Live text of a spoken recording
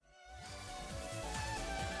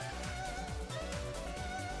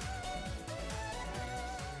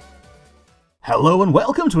Hello and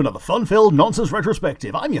welcome to another fun-filled nonsense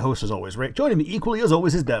retrospective. I'm your host as always, Rick. Joining me equally as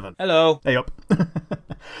always is Devon. Hello. Hey up.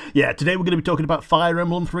 Yeah, today we're going to be talking about Fire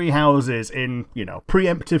Emblem Three Houses in,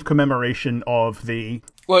 preemptive commemoration of the...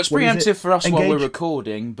 Well, it's preemptive for us while Engage? we're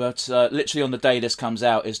recording, but literally on the day this comes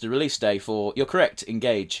out is the release day for, you're correct,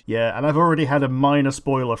 Engage. Yeah, and I've already had a minor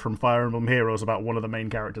spoiler from Fire Emblem Heroes about one of the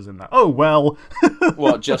main characters in that. Oh, well.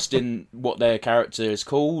 What, just in what their character is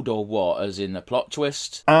called, or what, as in a plot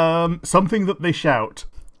twist? Something that they shout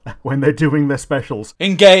when they're doing their specials.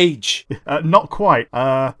 Engage! Not quite.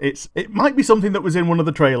 It might be something that was in one of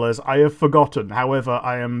the trailers. I have forgotten. However,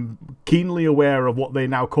 I am keenly aware of what they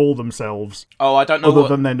now call themselves. Oh, I don't know other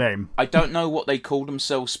than their name. I don't know what they call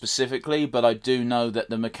themselves specifically, but I do know that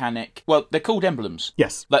the mechanic... Well, they're called emblems.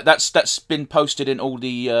 Yes. That's been posted in all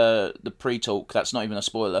the pre-talk. That's not even a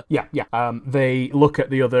spoiler. Yeah. They look at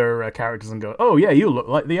the other characters and go, "Oh yeah, you look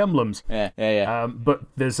like the emblems." Yeah. But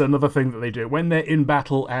there's another thing that they do when they're in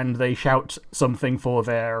battle and they shout something for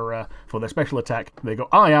their special attack. They go,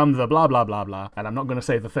 "I am the blah blah blah blah," and I'm not going to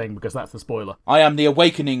say the thing because that's the spoiler. I am the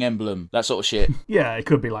awakening emblem. That sort of shit. Yeah, it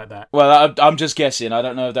could be like that. Well, I'm just guessing. I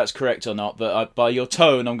don't know if that's correct or not, but by your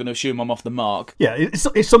tone, I'm going to assume I'm off the mark. Yeah,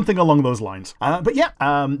 it's something along those lines.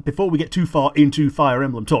 Before we get too far into Fire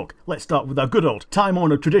Emblem talk, let's start with our good old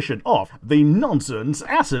time-honoured tradition of the nonsense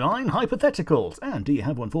asinine hypotheticals. And do you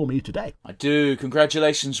have one for me today? I do.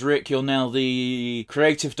 Congratulations, Rick. You're now the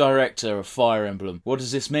creative director of Fire Emblem. What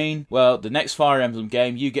does this mean? Well, the next Fire Emblem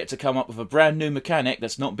game, you get to come up with a brand new mechanic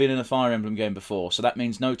that's not been in a Fire Emblem game before. So that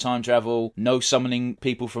means no time travel, no summoning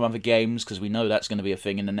people from other games, because we know that's going to be a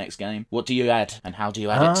thing in the next game. What do you add, and how do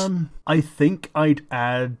you add it? I think I'd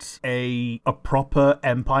add a proper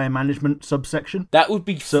Empire Management subsection. That would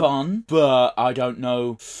be fun, but I don't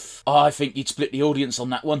know. I think you'd split the audience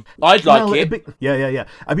on that one. I'd like it. Yeah.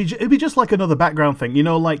 It'd be just like another background thing. You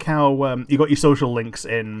know, like how you got your social links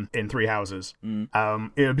in Three Houses.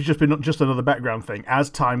 It'd be just another background thing. As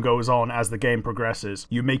time goes on, as the game progresses,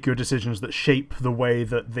 you make your decisions that shape the way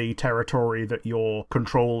that the territory that you're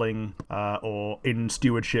controlling or in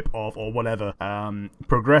stewardship of or whatever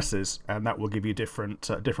progresses, and that will give you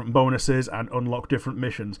different bonuses and unlock different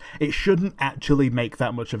missions. It shouldn't actually make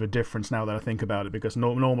that much of a difference now that I think about it, because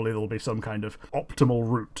normally there'll be some kind of optimal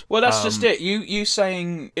route. Well, that's just it. You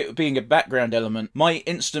saying it being a background element, my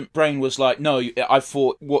instant brain was like, no, I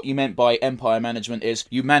thought what you meant by Empire Management is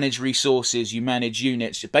you manage resources, you manage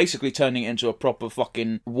units, basically turning it into a proper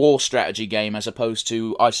fucking war strategy game as opposed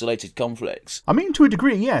to isolated conflicts. I mean, to a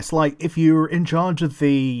degree, yes. Like, if you're in charge of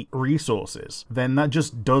the resources, then that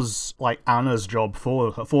just does, like, Anna's job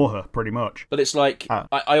for her, pretty much. But it's like,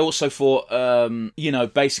 I also thought,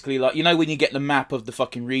 basically, like, when you get the map of the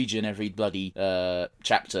fucking region every bloody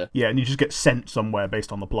chapter. Yeah, and you just get sent somewhere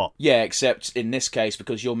based on the plot. Yeah, except in this case,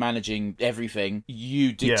 because you're managing everything,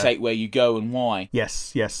 you dictate where you go and why.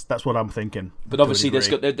 Yes, that's what I'm thinking. But obviously,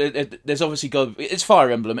 there's obviously got... It's Fire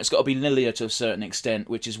Emblem, it's got to be linear to a certain extent,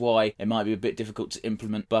 which is why it might be a bit difficult to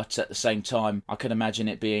implement, but at the same time, I can imagine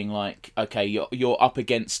it being like, okay, you're up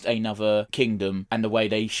against another kingdom, and the way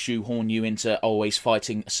they shoehorn you into always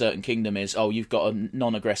fighting a certain kingdom is, you've got a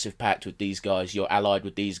non-aggressive pact with these guys, you're allied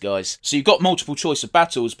with these guys. So you've got multiple choice of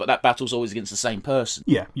battles, but that battle's always against the same person.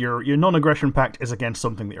 Yeah, your non-aggression pact is against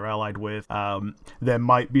something that you're allied with. There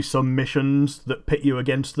might be some missions that pit you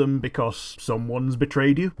against them because someone's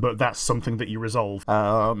betrayed you, but that's something that you resolve.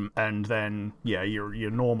 And then,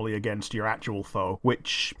 you're normally against your actual foe,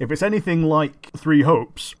 which, if it's anything like Three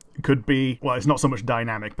Hopes, could be, well, it's not so much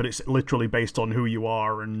dynamic, but it's literally based on who you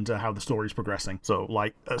are and how the story's progressing. So,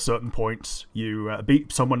 like, at certain points, you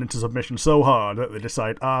beat someone into submission so hard that they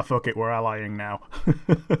decide, fuck it, we're allying now.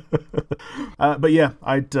 But yeah,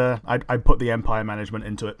 I'd put the Empire Management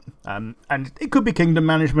into it. And it could be Kingdom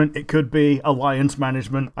Management, it could be Alliance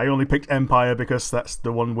Management. I only picked Empire because that's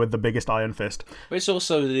the one with the biggest iron fist. But it's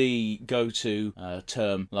also the go-to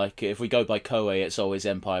term. Like, if we go by Koei, it's always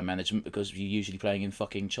Empire Management because you're usually playing in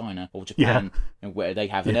fucking China or Japan, where they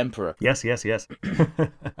have an emperor. Yes.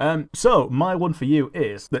 So, my one for you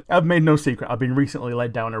is that I've made no secret, I've been recently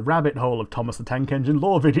led down a rabbit hole of Thomas the Tank Engine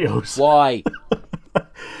lore videos. Why?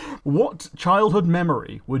 What childhood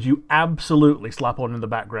memory would you absolutely slap on in the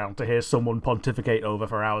background to hear someone pontificate over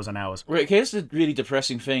for hours and hours? Rick, here's the really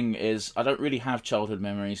depressing thing is I don't really have childhood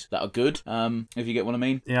memories that are good, if you get what I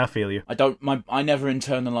mean. Yeah, I feel you. I never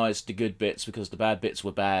internalized the good bits because the bad bits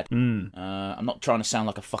were bad. I'm not trying to sound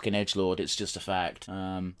like a fucking edgelord, it's just a fact.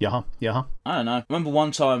 Yeah. I don't know. I remember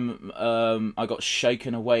one time I got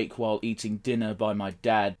shaken awake while eating dinner by my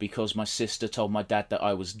dad because my sister told my dad that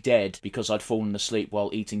I was dead because I'd fallen asleep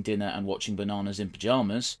while eating dinner dinner and watching Bananas in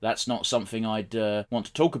Pyjamas. That's not something I'd want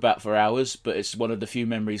to talk about for hours, but it's one of the few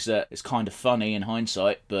memories that is kind of funny in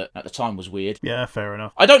hindsight, but at the time was weird. Yeah, fair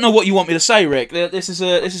enough. I don't know what you want me to say, Rick. This is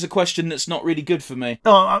a question that's not really good for me.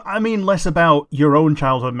 No, I mean less about your own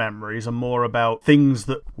childhood memories and more about things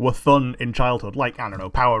that were fun in childhood, like, I don't know,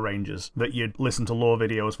 Power Rangers, that you'd listen to lore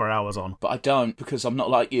videos for hours on. But I don't, because I'm not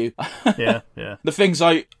like you. Yeah. The things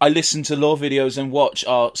I listen to lore videos and watch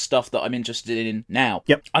are stuff that I'm interested in now.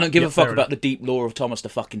 Yep. I don't give a fuck fair about enough. the deep lore of Thomas the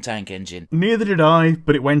fucking Tank Engine. Neither did I,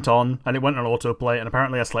 but it went on, and it went on autoplay, and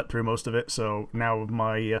apparently I slept through most of it, so now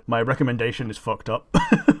my recommendation is fucked up.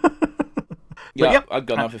 Yeah, yep. I've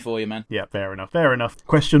got nothing for you, man. Yeah, fair enough.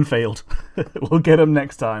 Question failed. We'll get them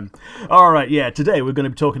next time. Alright, yeah, today we're going to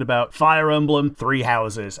be talking about Fire Emblem, Three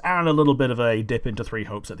Houses, and a little bit of a dip into Three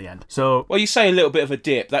Hopes at the end. So, Well, you say a little bit of a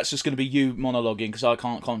dip. That's just going to be you monologuing because I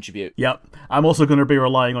can't contribute. yep, I'm also going to be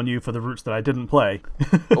relying on you for the routes that I didn't play.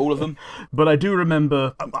 All of them? But I do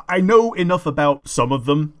remember, I know enough about some of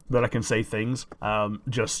them that I can say things,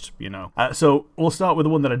 so we'll start with the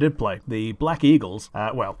one that I did play, the Black Eagles.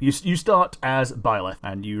 You start as Byleth,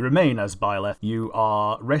 and you remain as Byleth. You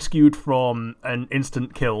are rescued from an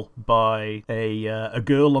instant kill by a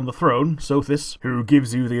girl on the throne, Sothis, who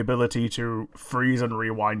gives you the ability to freeze and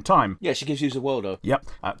rewind time. Yeah, she gives you Zawaldo. Yep.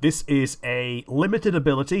 This is a limited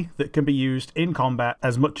ability that can be used in combat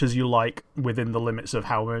as much as you like within the limits of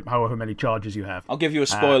however many charges you have. I'll give you a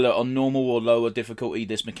spoiler on normal or lower difficulty.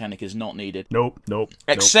 This mechanic is not needed. Nope.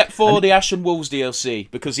 Except for the Ashen Wolves DLC,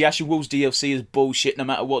 because the Ashen Wolves DLC is bullshit no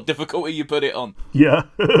matter what difficulty you put it on. Yeah.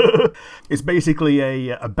 It's basically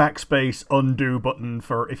a backspace undo button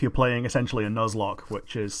for if you're playing essentially a Nuzlocke,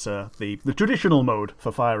 which is the traditional mode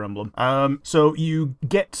for Fire Emblem. So you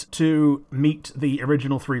get to meet the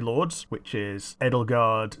original three lords, which is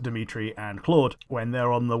Edelgard, Dimitri, and Claude, when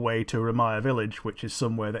they're on the way to Ramaya Village, which is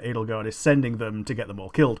somewhere that Edelgard is sending them to get them all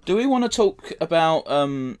killed. Do we want to talk about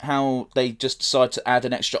how they just decide to add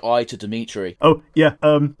an extra I to Dimitri? Oh, yeah.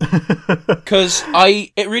 Because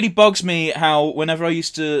it really bugs me how whenever I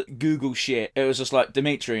used to Google shit, it was just like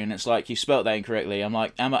Dimitri, and it's like, you spelt that incorrectly. I'm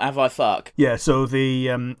like, have I fuck? Yeah, so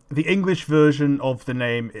the English version of the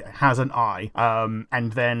name has an I,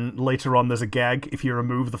 and then later on there's a gag. If you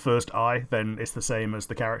remove the first I, then it's the same as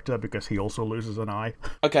the character because he also loses an I.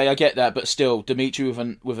 Okay, I get that, but still, Dimitri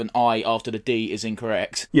with an I after the D is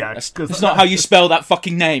incorrect. Yeah, that's not how you spell that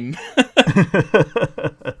fucking name.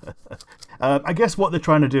 I guess what they're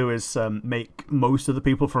trying to do is make most of the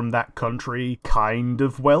people from that country kind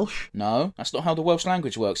of Welsh. No, that's not how the Welsh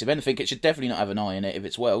language works. If anything, it should definitely not have an I in it if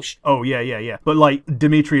it's Welsh. Oh, yeah. But,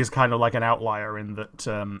 Dimitri is kind of like an outlier in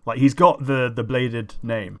that, he's got the bladed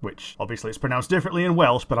name, which obviously is pronounced differently in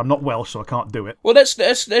Welsh, but I'm not Welsh, so I can't do it. Well,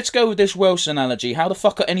 let's go with this Welsh analogy. How the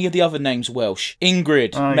fuck are any of the other names Welsh?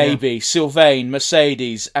 Ingrid, maybe. Yeah. Sylvain,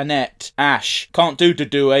 Mercedes, Annette, Ash. Can't do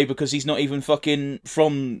Dudue because he's not even fucking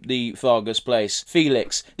from the Fargus place.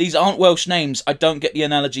 Felix. These aren't Welsh names. I don't get the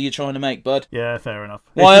analogy you're trying to make, bud. Yeah, fair enough.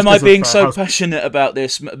 Why am I being so passionate about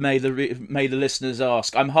this? May the listeners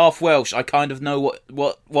ask. I'm half Welsh. I kind of know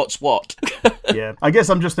what's what. Yeah, I guess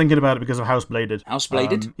I'm just thinking about it because of House Bladed. House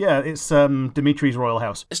Bladed? Yeah, it's Dimitri's royal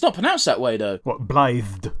house. It's not pronounced that way though. What,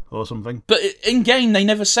 Blythed or something? But in game they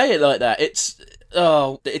never say it like that. It's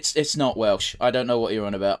not Welsh. I don't know what you're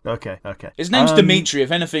on about. Okay. His name's Dimitri.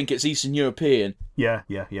 If anything, it's Eastern European. Yeah.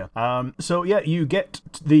 So you get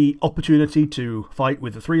the opportunity to fight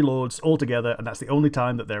with the three lords all together, and that's the only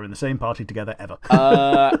time that they're in the same party together ever.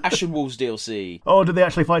 Ashen Wolves DLC. Oh, did they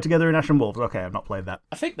actually fight together in Ashen Wolves? Okay, I've not played that.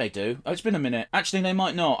 I think they do. Oh, it's been a minute. Actually, they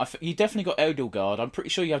might not. You definitely got Edelgard. I'm pretty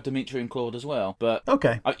sure you have Dimitri and Claude as well. But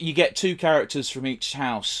okay, you get 2 characters from each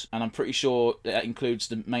house, and I'm pretty sure that includes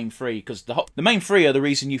the main 3, because the main 3 are the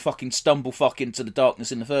reason you fucking stumble into the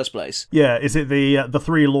darkness in the first place. Yeah, is it the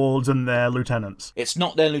three lords and their lieutenants? It's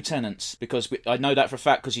not their lieutenants, because I know that for a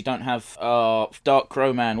fact, because you don't have Dark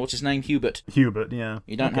Crow Man. What's his name? Hubert, yeah.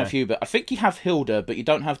 You don't have Hubert. I think you have Hilda, but you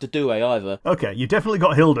don't have the Due either. Okay, you definitely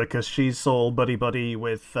got Hilda, because she's all buddy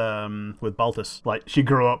with Balthus. Like, she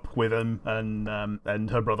grew up with him and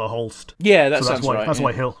her brother Holst. Yeah, that sounds right.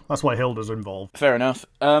 That's why Hilda's involved. Fair enough.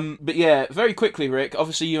 But yeah, very quickly, Rick,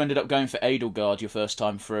 obviously you ended up going for Edelgard your first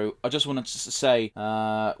time through. I just wanted to say,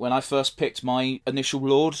 when I first picked my initial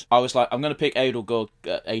lord, I was like, I'm going to pick Edelgard.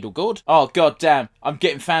 Edelgard? Oh, god damn. I'm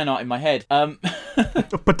getting fan art in my head.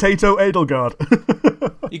 Potato Edelgard.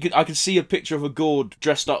 I could see a picture of a Gord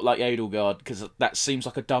dressed up like Edelgard, because that seems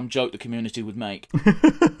like a dumb joke the community would make.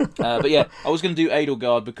 But yeah, I was going to do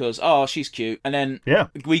Edelgard because, she's cute. And then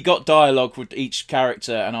we got dialogue with each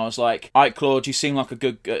character, and I was like, all right, Claude, you seem like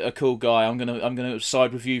a cool guy. I'm gonna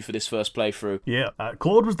side with you for this first playthrough. Yeah,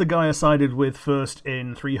 Claude was the guy I sided with first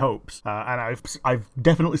in Three Hopes, and I've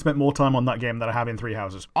definitely spent more time on that game than I have in Three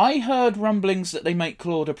Houses. I heard rumblings that they make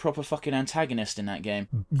Claude a proper fucking antagonist in that game.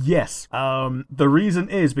 Yes. The reason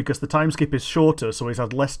is because the time skip is shorter, so he's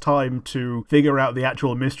had less time to figure out the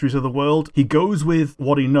actual mysteries of the world. He goes with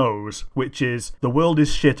what he knows, which is the world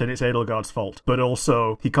is shit and it's Edelgard's fault, but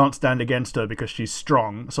also he can't stand against her because she's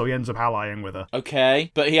strong, so he ends up allying with her.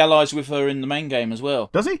 Okay, but he allies with her in the main game as well.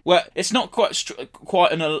 Does he? Well, it's not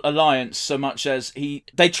quite an alliance so much as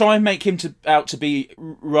they try and make him out to be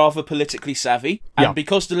rather politically savvy, and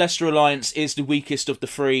because the Leicester Alliance is the weakest of the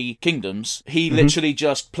three kingdoms, he literally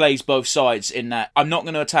just plays both sides in that, I'm not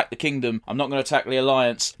going to attack the kingdom, I'm not going to attack the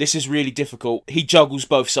alliance, this is really difficult. He juggles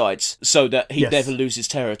both sides so that he never loses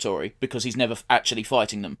territory, because he's never actually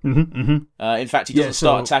fighting them. In fact, he doesn't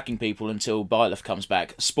start attacking people until Byleth comes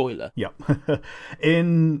back. Spoiler. Yeah.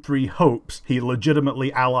 In Three Hopes, he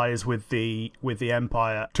legitimately allies with the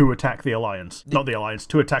Empire to attack the Alliance. Not the Alliance,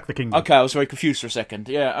 to attack the Kingdom. Okay, I was very confused for a second.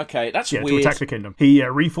 Yeah, okay, that's weird. To attack the Kingdom. He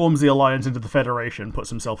reforms the Alliance into the Federation, puts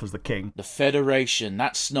himself as the king. The Federation,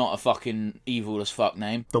 that's not a fucking evil as fuck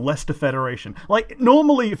name. The Leicester Federation. Like,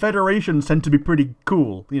 normally Federations tend to be pretty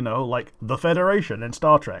cool, like the Federation in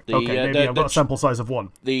Star Trek. I've got a sample size of one.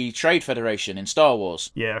 The Trade Federation in Star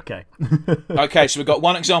Wars. Yeah, okay. Okay, so we've got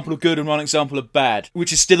one example of good and one example of bad,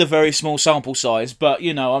 which is still a very small sample size, but,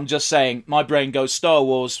 I'm just saying, my brain goes Star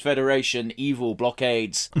Wars, Federation, evil,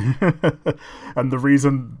 blockades. And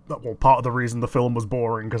part of the reason the film was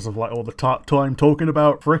boring, because of, all the time talking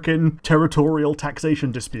about frickin' territorial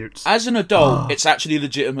taxation disputes. As an adult, it's actually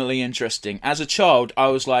legitimately interesting. As a child, I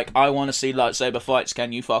was like, I want to see lightsaber fights,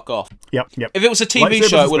 can you fuck off? Yep. If it was a TV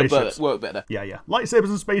show, it would have worked better. Yeah. Lightsabers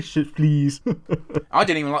and spaceships, please. I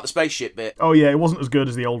didn't even like the spaceship bit. Oh yeah, it wasn't as good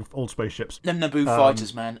as the old spaceships. Them Naboo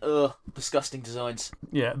fighters, man. Ugh, disgusting designs.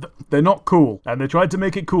 Yeah, they're not cool. And they tried to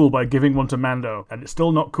make it cool by giving one to Mando, and it's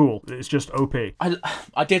still not cool. It's just OP.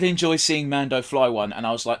 I did enjoy seeing Mando fly one, and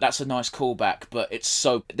I was like, that's a nice callback, but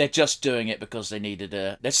they're just doing it because they needed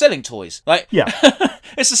they're selling toys.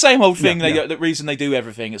 It's the same old thing. The reason they do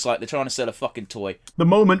everything, it's like they're trying to sell a fucking toy. The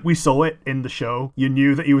moment we saw it in the show, you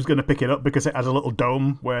knew that he was going to pick it up because it has a little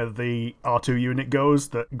dome where the R2 unit goes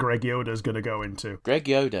that Greg Yoda's going to go into. Greg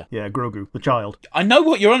Yoda? Yeah, Grogu, the child. I know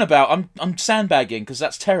what you're on about. I'm sandbagging because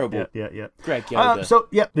that's terrible. Yeah. Greg Yoda.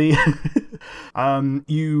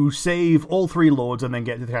 You save all three lords and then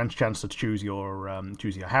get the chance to choose your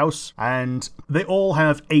house, and they all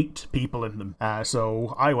have 8 people in them.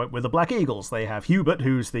 So I went with the Black Eagles. They have Hubert,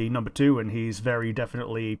 who's the number 2, and he's very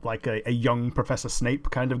definitely like a young Professor Snape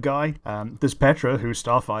kind of guy. There's Petra, who's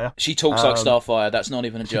Starfire. She talks like Starfire. That's not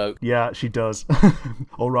even a joke. Yeah, she does.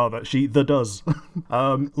 Or rather, she does.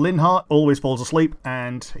 Linhardt always falls asleep,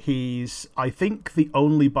 and he's, I think, the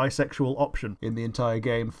only bisexual option in the entire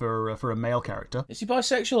game for a male character. Is he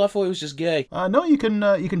bisexual? I thought he was just gay. No, you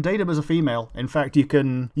can date him as a female. In fact, you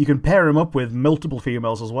can pair him up with multiple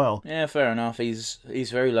females as well. Yeah, fair enough. He's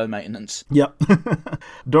very low maintenance. Yep.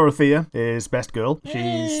 Dorothea is best girl.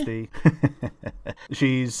 She's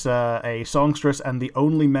she's a songstress and the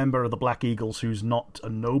only member of the Black Eagles who's not a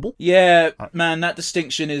noble. Yeah, man, that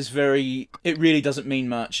distinction is it really doesn't mean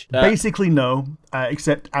much. Basically, no.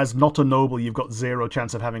 Except as not a noble, you've got 0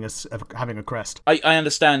 chance of having a crest. I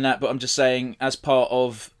understand that, but I'm just saying, as far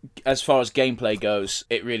as gameplay goes,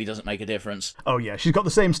 it really doesn't make a difference. Oh yeah, she's got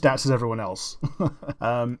the same stats as everyone else.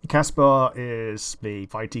 Caspar is the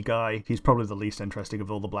fighty guy. He's probably the least interesting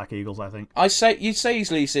of all the Black Eagles, I think. You'd say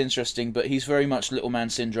he's least interesting, but he's very much Little Man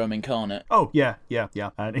Syndrome incarnate. Oh yeah.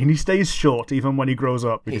 And he stays short even when he grows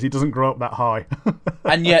up, because he doesn't grow up that high.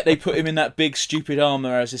 And yet they put him in that big stupid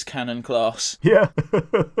armour as his canon class. Yeah.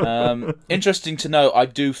 Interesting to know, I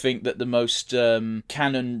do think that the most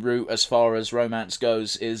canon route as far as romance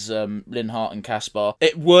goes is Linhardt and Caspar.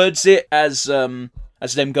 It words it as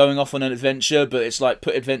them going off on an adventure, but it's like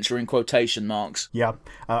put adventure in quotation marks. Yeah.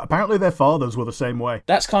 Apparently their fathers were the same way.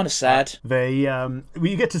 That's kind of sad.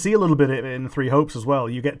 You get to see a little bit of it in Three Hopes as well.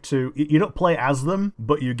 You don't play as them,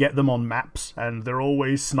 but you get them on maps, and they're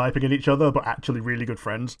always sniping at each other, but actually really good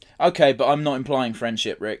friends. Okay, but I'm not implying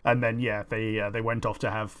friendship, Rick. And then, they went off to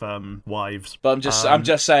have wives. But I'm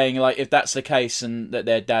just saying, like, if that's the case, and that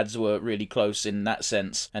their dads were really close in that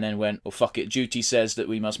sense, and then went, well, fuck it, duty says that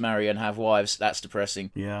we must marry and have wives, that's depressing.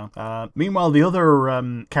 depressing. Yeah. Meanwhile, the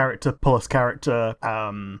other character plus character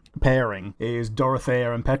pairing is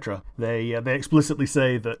Dorothea and Petra. They explicitly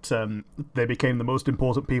say that they became the most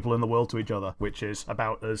important people in the world to each other, which is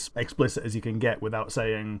about as explicit as you can get without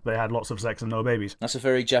saying they had lots of sex and no babies. That's a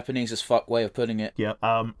very Japanese as fuck way of putting it. Yeah.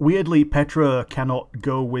 Weirdly, Petra cannot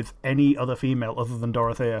go with any other female other than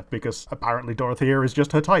Dorothea because apparently Dorothea is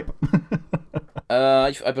just her type.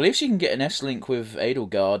 I believe she can get an S-link with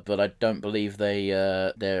Edelgard, but I don't believe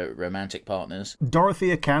they're romantic partners.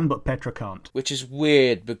 Dorothea can, but Petra can't. Which is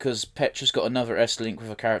weird, because Petra's got another S-link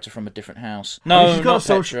with a character from a different house. No, not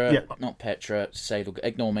Petra. Yeah. Not Petra, it's Edelgard.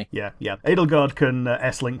 Ignore me. Yeah. Edelgard can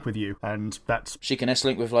S-link with you, and that's... She can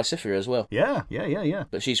S-link with Lysithea as well. Yeah.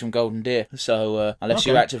 But she's from Golden Deer, so unless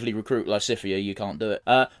you actively recruit Lysithea, you can't do it.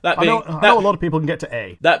 I know a lot of people can get to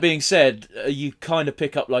A. That being said, you kind of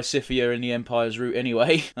pick up Lysithea in the Empire's route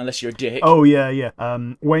anyway, unless you're a dick. Oh, yeah.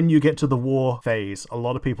 When you get to the war phase, a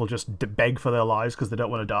lot of people just beg for their lives because they don't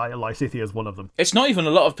want to die, and Lysithea is one of them. It's not even a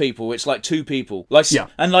lot of people, it's like 2 people.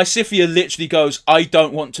 And Lysithea literally goes, I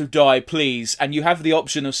don't want to die, please, and you have the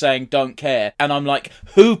option of saying, don't care, and I'm like,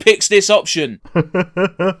 who picks this option?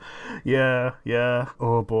 Yeah.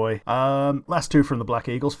 Oh, boy. Last 2 from the Black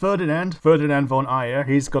Eagles. Ferdinand von Ayer.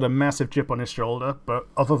 He's got a massive chip on his shoulder, but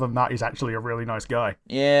other than that, he's actually a really nice guy.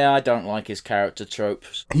 Yeah, I don't like his character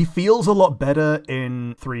tropes. He feels a lot better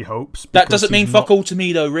in Three Hopes. That doesn't mean fuck all to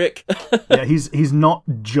me, though, Rick. Yeah, he's not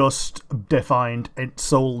just defined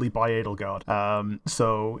solely by Edelgard.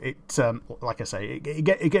 So it, like I say,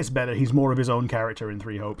 it gets better. He's more of his own character in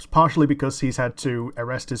Three Hopes, partially because he's had to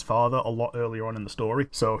arrest his father a lot earlier on in the story.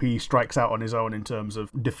 So he strikes out on his own in terms of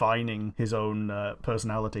defining his own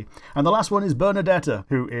personality. And the last one is Bernadetta,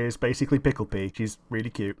 who is basically Pickle Pea. She's really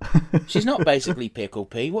cute. She's not basically Pickle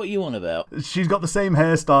Pea. What are you on about? She's got the same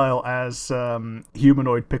hairstyle as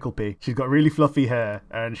humanoid Pickle Pea. She's got really fluffy hair,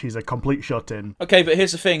 and she's a complete shut-in. Okay, but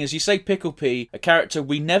here's the thing: as you say, Pickle Pea, a character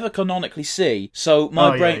we never canonically see. So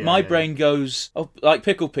my brain goes, oh, like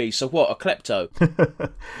Pickle Pea. So what? A klepto?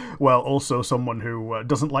 Well, also someone who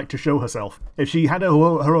doesn't like to show herself. If she had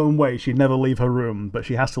her own way, she'd never leave her room, but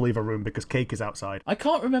she has to leave her room because Cake is outside. I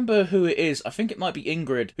can't remember who it is. I think it might be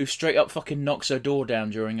Ingrid, who straight up fucking knocks her door down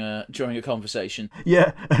during a conversation.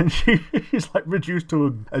 Yeah, and she's like reduced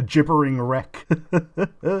to a gibbering wreck.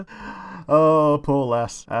 Oh, poor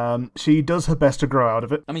lass. She does her best to grow out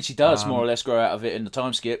of it. I mean, she does more or less grow out of it in the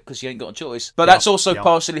time skip because she ain't got a choice. But that's also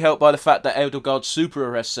partially helped by the fact that Edelgard super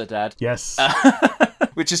arrests her dad. Yes.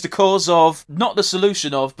 Which is the cause of, not the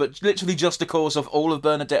solution of, but literally just the cause of all of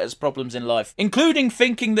Bernadetta's problems in life, including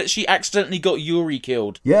thinking that she accidentally got Yuri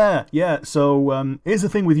killed. Yeah. So here's the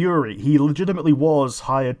thing with Yuri. He legitimately was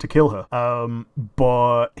hired to kill her,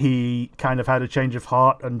 but he kind of had a change of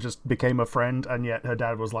heart and just became a friend, and yet her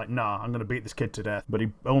dad was like, nah, I'm going to beat this kid to death. But he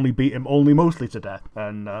only beat him mostly to death,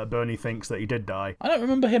 and Bernie thinks that he did die. I don't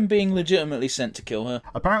remember him being legitimately sent to kill her.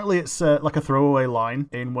 Apparently it's like a throwaway line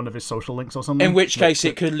in one of his social links or something. In which case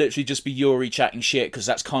it could literally just be Yuri chatting shit, because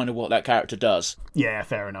that's kind of what that character does. Yeah,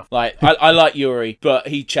 fair enough. Like, I like Yuri, but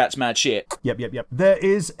he chats mad shit. Yep. There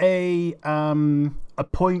is a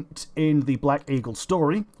point in the Black Eagle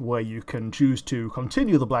story where you can choose to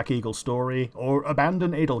continue the Black Eagle story or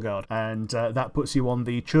abandon Edelgard, and that puts you on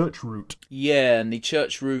the church route. Yeah, and the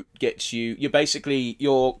church route gets you...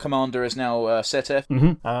 Your commander is now Setef.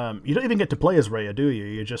 Mm-hmm. You don't even get to play as Rhea, do you?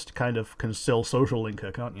 You just kind of can still social link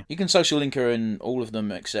her, can't you? You can social link her in all of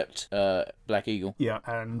them except Black Eagle. Yeah,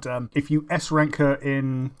 and if you S-rank her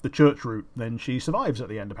in the church route, then she survives at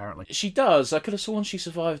the end, apparently. She does. I could have sworn she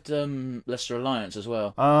survived Leicester Alliance as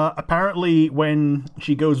well. Apparently when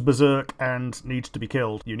she goes berserk and needs to be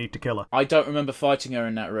killed, you need to kill her. I don't remember fighting her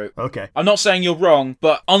in that route. Okay. I'm not saying you're wrong,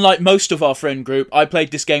 but unlike most of our friend group, I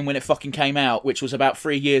played this game when it fucking came out, which was about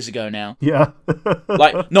 3 years ago now. Yeah.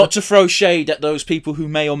 Like, not to throw shade at those people who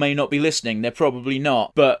may or may not be listening, they're probably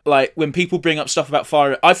not, but like, when people bring up stuff about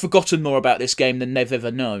Fire, I've forgotten more about this game than they've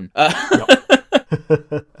ever known.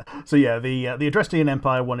 So yeah, the Adrestian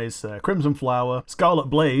Empire one is Crimson Flower, Scarlet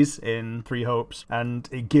Blaze in Three Hopes, and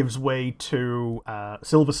it gives way to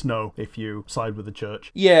Silver Snow if you side with the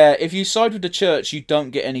church. Yeah, if you side with the church, you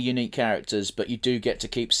don't get any unique characters, but you do get to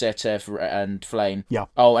keep Setef and Flame. Yeah.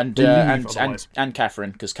 Oh, and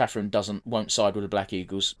Catherine, because Catherine won't side with the Black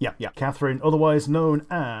Eagles. Yeah. Catherine, otherwise known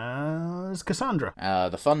as as Cassandra.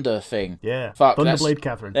 The Thunder thing. Yeah, Fuck, Thunderblade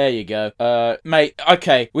Catherine. There you go. Mate,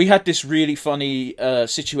 okay, we had this really funny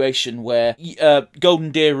situation where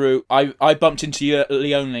Golden Deer Route, I bumped into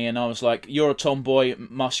Leone and I was like, you're a tomboy,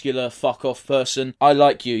 muscular, fuck off person. I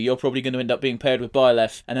like you. You're probably going to end up being paired with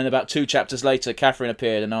Byleth. And then about 2 chapters later, Catherine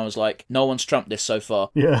appeared and I was like, no one's trumped this so far.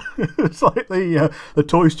 Yeah, it's like the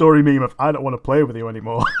Toy Story meme of, I don't want to play with you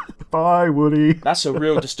anymore. Bye, Woody. That's a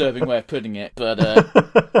real disturbing way of putting it, but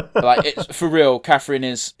like, it's for real, Catherine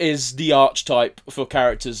is the archetype for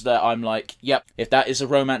characters that I'm like, yep, if that is a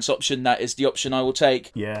romance option, that is the option I will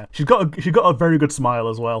take. Yeah, she's got a very good smile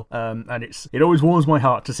as well, and it always warms my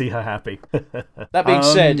heart to see her happy. That being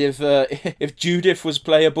said, if Judith was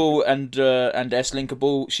playable and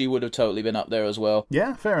S-linkable, she would have totally been up there as well.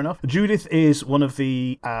 Yeah, fair enough. Judith is one of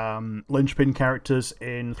the linchpin characters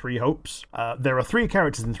in Three Hopes. There are 3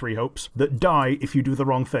 characters in Three Hopes that die if you do the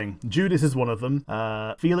wrong thing. Judith is one of them.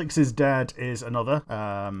 Felix's dad is another.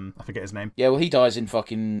 I forget his name. Yeah, well, he dies in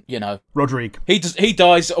fucking, Rodrigue. He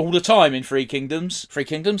dies all the time in Three Kingdoms. Three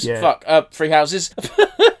Kingdoms? Yeah. Fuck, Three Houses.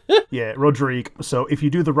 Yeah, Rodrigue. So if you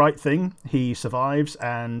do the right thing, he survives,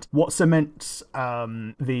 and what cements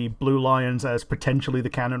the Blue Lions as potentially the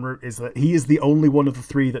canon route is that he is the only one of the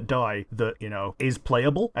 3 that die that, is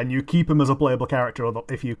playable, and you keep him as a playable character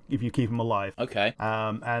if you keep him alive. Okay.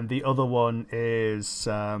 And the other one is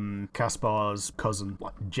Caspar's cousin,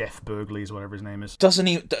 like Jeff Burgleys, whatever his name is. Doesn't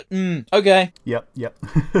he? Okay. Yep.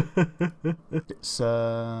 It's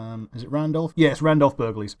is it Randolph? Yeah, it's Randolph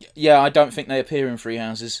Burgleys. Yeah, I don't think they appear in Three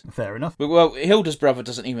Houses. Fair enough. But, well, Hilda's brother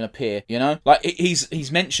doesn't even appear, Like,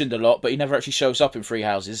 he's mentioned a lot, but he never actually shows up in Three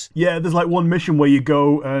Houses. Yeah, there's like one mission where you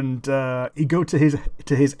go and you go to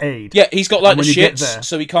his aid. Yeah, he's got like the shits,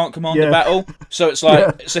 so he can't command the battle. So it's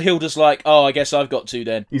like, so Hilda's like, oh, I guess I've got to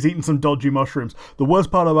then. He's eating some dodgy mushrooms. The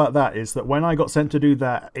worst part about that is that when I got sent to do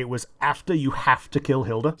that, it was after you have to kill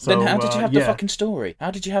Hilda. So, then how did you have the fucking story?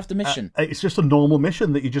 How did you have the mission? It's just a normal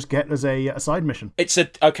mission that you just get as a side mission.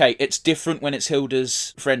 It's different when it's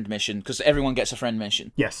Hilda's friend mission, because everyone gets a friend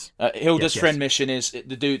mission. Yes. Hilda's friend mission is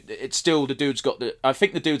the dude. It's still the dude's got the. I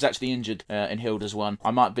think the dude's actually injured in Hilda's one.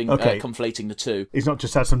 I might be conflating the two. He's not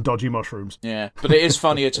just had some dodgy mushrooms. Yeah, but it is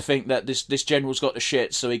funnier to think that this general's got the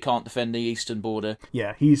shit, so he can't defend the eastern border.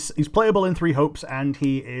 Yeah, he's playable in Three Hopes, and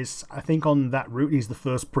he is, I think, on that route, he's the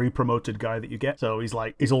first pre-promoted guy that you get. So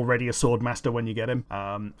he's already a sword master when you get him,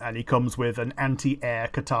 and he comes with an anti-air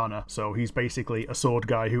katana. So he's basically a sword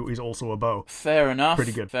guy who is also a bow. Fair enough.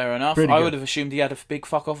 Pretty good. Fair enough. I would have assumed he had a big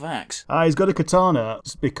fuck off axe. He's got a katana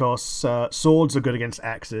because swords are good against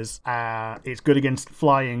axes. It's good against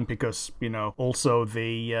flying because, also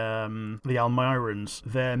the Almirans,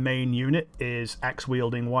 their main unit is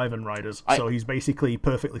axe-wielding wyvern riders. So he's basically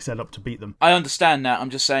perfectly set up to beat them. I understand that. I'm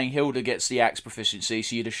just saying Hilda gets the axe proficiency,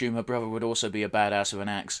 so you'd assume her brother would also be a badass with an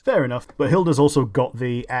axe. Fair enough. But Hilda's also got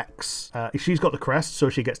the axe. She's got the crest, so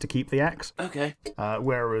she gets to keep the axe. Okay.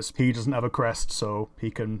 Whereas he doesn't have a crest, so he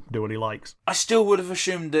can do what he likes. I still would have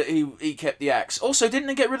assumed that he kept the axe. Also, didn't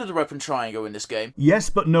they get rid of the weapon triangle in this game? Yes,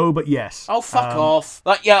 but no, but yes. Oh, fuck off.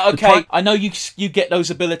 Like, yeah, okay. I know you get those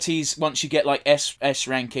abilities once you get, like, S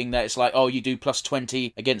ranking, that it's like, oh, you do plus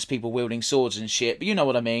 20 against people wielding swords and shit, but you know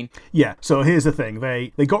what I mean. Yeah, so here's the thing.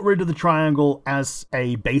 They got rid of the triangle as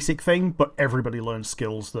a basic thing, but everybody learns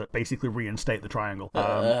skills that basically reinstate the triangle.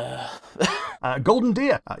 Golden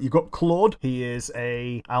Deer. You've got Claude. He is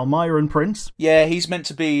a Almiran prince. Yeah, he's meant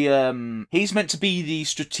to be the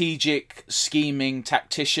strategic, scheming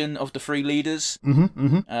tactician of the 3 leaders.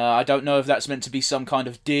 I don't know if that's meant to be some kind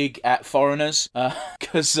of dig at foreigners,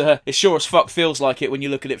 because it sure as fuck feels like it when you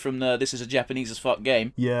look at it from this is a Japanese as fuck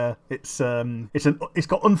game. Yeah, it's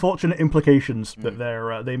got unfortunate implications that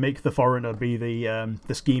they make the foreigner be the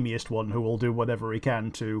schemiest one who will do whatever he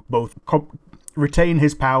can to both retain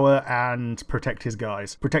his power and protect his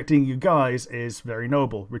guys. Protecting your guys is very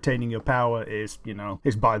noble. Retaining your power is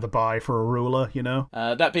by the by for a ruler,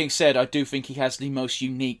 That being said, I do think he has the most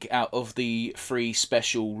unique out of the 3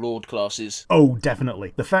 special lord classes. Oh,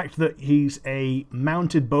 definitely. The fact that he's a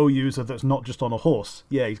mounted bow user that's not just on a horse.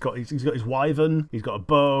 Yeah, he's got his wyvern, he's got a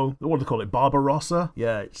bow. What do they call it? Barbarossa?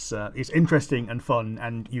 Yeah, it's interesting and fun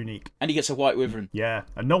and unique. And he gets a white wyvern. Yeah,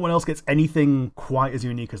 and no one else gets anything quite as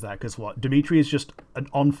unique as that, because Dimitri is just an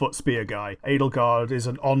on-foot spear guy. Edelgard is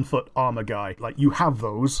an on-foot armor guy. Like, you have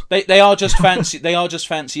those. They are just fancy. They are just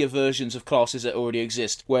fancier versions of classes that already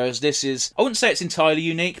exist. Whereas this is, I wouldn't say it's entirely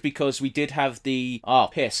unique, because we did have the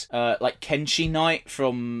like Kenshi Knight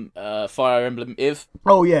from Fire Emblem IV.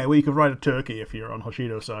 Oh yeah, well you could ride a turkey if you're on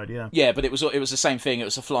Hoshido's side. Yeah. Yeah, but it was the same thing. It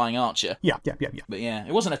was a flying archer. Yeah. But yeah,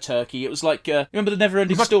 it wasn't a turkey. It was like remember the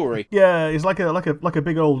Neverending Story? Yeah, it's like a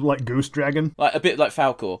big old like goose dragon. Like a bit like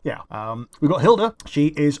Falcor. Yeah. We got Hilda. She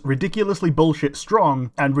is ridiculously bullshit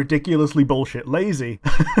strong and ridiculously bullshit lazy.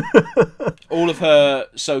 All of her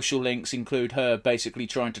social links include her basically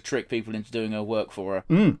trying to trick people into doing her work for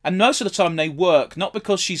her. And most of the time they work, not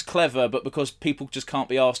because she's clever, but because people just can't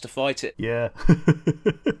be asked to fight it. Yeah.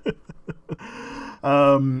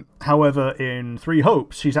 However, in Three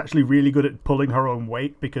Hopes, she's actually really good at pulling her own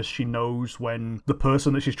weight, because she knows when the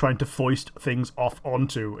person that she's trying to foist things off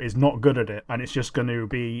onto is not good at it, and it's just going to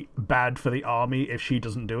be bad for the army if she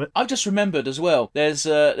doesn't do it. I've just remembered as well, there's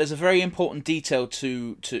a very important detail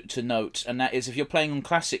to note, and that is if you're playing on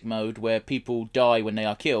classic mode where people die when they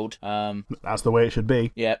are killed. That's the way it should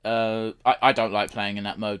be. Yeah, I don't like playing in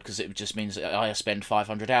that mode, because it just means that I spend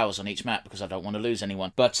 500 hours on each map because I don't want to lose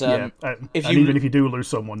anyone. But even if you do lose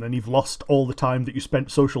someone, then you've lost all the time that you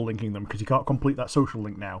spent social linking them, because you can't complete that social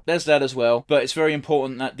link now. There's that as well, but it's very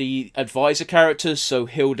important that the advisor characters, so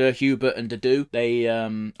Hilda, Hubert, and Dedue, they,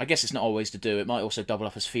 I guess it's not always Dedue, it might also double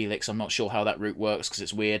up as Felix, I'm not sure how that route works, because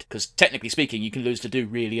it's weird, because technically speaking, you can lose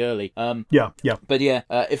Dedue really early. Yeah. But yeah,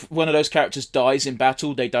 if one of those characters dies in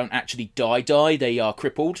battle, they don't actually die, they are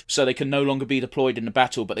crippled, so they can no longer be deployed in the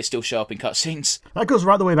battle, but they still show up in cutscenes. That goes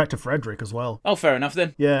right the way back to Frederick as well. Oh, fair enough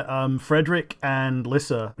then. Yeah, Frederick and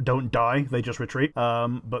Lissa don't die, they just retreat,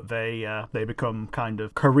 but they become kind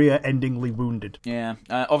of career-endingly wounded. Yeah,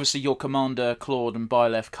 obviously your commander, Claude and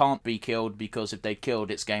Byleth, can't be killed, because if they're killed,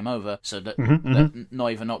 it's game over, so that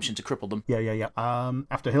not even an option to cripple them. Yeah.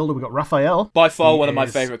 After Hilda, we got Raphael. By far one of my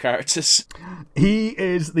favourite characters. He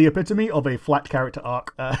is the epitome of a flat character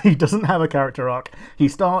arc. He doesn't have a character arc. He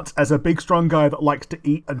starts as a big, strong guy that likes to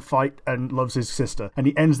eat and fight and loves his sister, and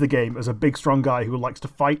he ends the game as a big, strong guy who likes to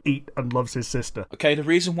fight, eat, and loves his sister. Okay, the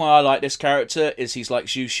reason why I like this character is he's like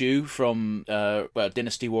Zhu Shu from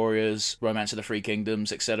Dynasty Warriors, Romance of the Three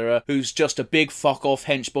Kingdoms, etc., who's just a big fuck-off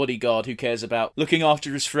hench bodyguard who cares about looking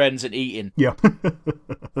after his friends and eating. Yeah.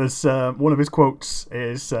 There's one of his quotes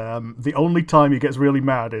is, the only time he gets really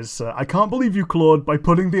mad is, I can't believe you, Claude, by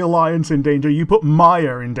putting the Alliance in danger, you put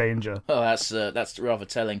Maya in danger. Oh, that's rather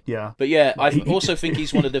telling. Yeah. But yeah, I also think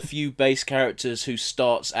he's one of the few base characters who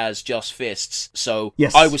starts as just fists, so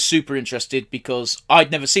yes. I was super interested because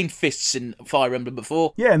I'd never seen fists in Fire Emblem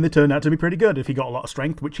before. Yeah, and they turned out to be pretty good if he got a lot of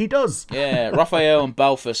strength, which he does. Yeah, Raphael and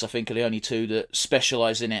Balthus, I think, are the only two that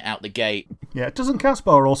specialise in it out the gate. Yeah, doesn't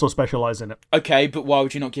Caspar also specialise in it? Okay, but why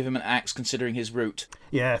would you not give him an axe considering his route?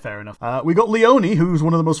 Yeah, fair enough. We got Leonie, who's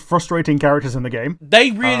one of the most frustrating characters in the game.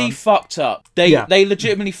 They really fucked up. They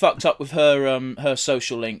legitimately fucked up with her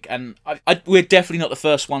social link, and we're definitely not the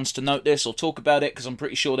first ones to note this or talk about it, because I'm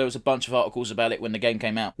pretty sure there was a bunch of articles about it when the game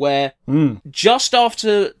came out, where just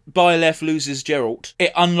after Byleth loses Geralt,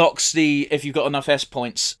 it unlocks if you've got enough S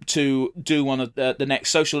points to do one of the next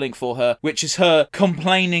social link for her, which is her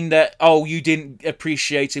complaining that, oh, you didn't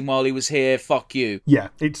appreciate him while he was here, fuck you. Yeah,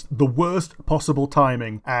 it's the worst possible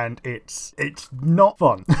timing, and it's not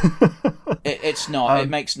fun. It's not. It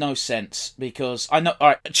makes no sense, because I know.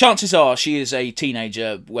 Alright, chances are she is a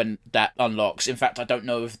teenager when that unlocks. In fact, I don't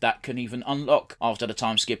know if that can even unlock after the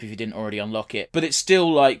time skip if you didn't already unlock it. But it's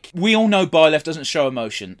still like, we all know Byleth doesn't show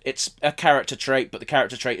emotion. It's a character trait, but the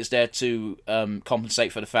character trait is there to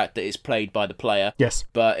compensate for the fact that it's played by the player. Yes.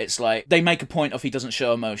 But it's like, they make a point of he doesn't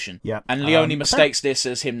show emotion. Yeah. And Leonie mistakes this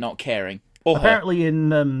as him not caring. Apparently,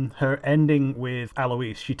 in her ending with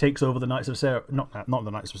Alois, she takes over the Knights of Seros. Not the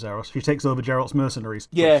Knights of Seros. She takes over Geralt's mercenaries.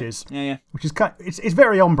 Yeah, which is it's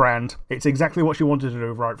very on brand. It's exactly what she wanted to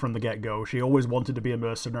do right from the get go. She always wanted to be a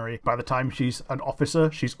mercenary. By the time she's an officer,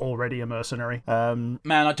 she's already a mercenary. Man,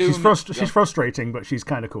 I do. She's frustrating, but she's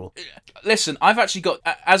kind of cool. Listen, I've actually got,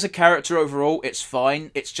 as a character overall, it's fine.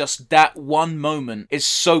 It's just that one moment is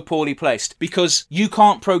so poorly placed, because you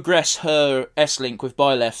can't progress her S-Link with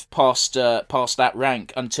Byleth past that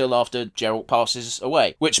rank until after Geralt passes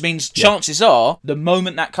away, which means chances are the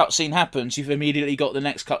moment that cutscene happens, you've immediately got the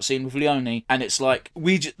next cutscene with Leonie, and it's like,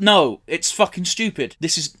 no, it's fucking stupid.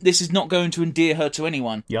 This is not going to endear her to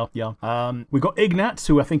anyone. Yeah. We got Ignatz,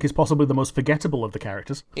 who I think is possibly the most forgettable of the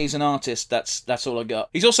characters. He's an artist. That's all I got.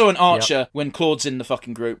 He's also an archer when Claude's in the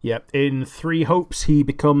fucking group. Yep. In Three Hopes, he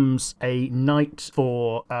becomes a knight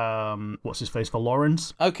for what's his face, for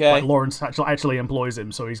Lawrence. Okay. Like, Lawrence actually employs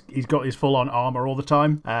him, so he's got his full-on armor all the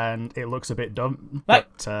time, and it looks a bit dumb.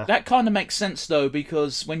 That kind of makes sense, though,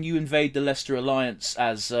 because when you invade the Leicester Alliance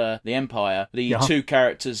as the Empire, the two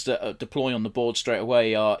characters that deploy on the board straight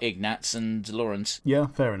away are Ignatz and Lawrence. Yeah,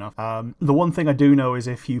 fair enough. The one thing I do know is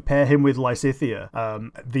if you pair him with Lysithea,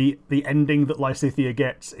 the ending that Lysithea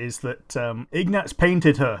gets is that Ignatz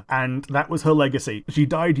painted her, and that was her legacy. She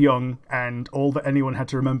died young, and all that anyone had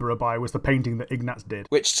to remember her by was the painting that Ignatz did.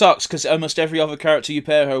 Which sucks, because almost every other character you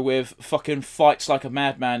pair her with fucking fights like a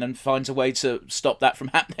madman and finds a way to stop that from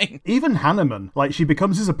happening. Even Hanneman, like, she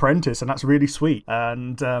becomes his apprentice, and that's really sweet.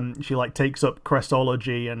 And she, like, takes up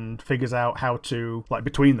Crestology and figures out how to, like,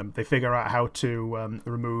 between them, they figure out how to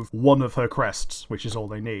remove one of her crests, which is all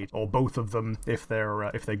they need, or both of them if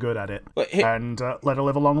they're good at it, and let her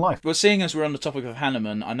live a long life. Well, seeing as we're on the topic of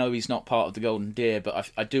Hanneman, I know he's not part of the Golden Deer,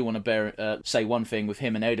 but I do want to say one thing with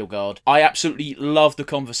him and Edelgard. I absolutely love the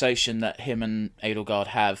conversation that him and Edelgard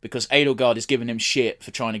have, because Edelgard is giving him shit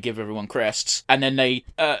for trying to give everyone crests, and then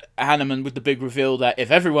Hanneman with the big reveal that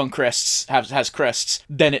if everyone has crests,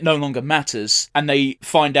 then it no longer matters, and they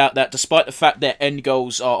find out that despite the fact their end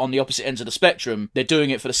goals are on the opposite ends of the spectrum, they're doing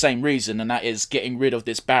it for the same reason, and that is getting rid of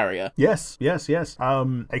this barrier. Yes.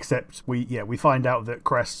 Except we find out that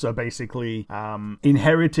crests are basically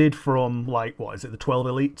inherited from, like, what is it, the 12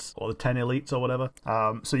 elites or the 10 elites or whatever.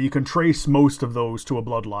 So you can trace most of those to a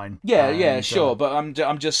bloodline. Sure, but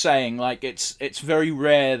I'm just saying, like, it's very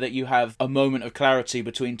rare that you have a moment of clarity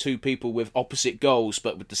between two people with opposite goals,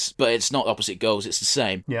 but it's not opposite goals, it's the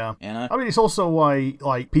same. Yeah. You know? I mean, it's also why,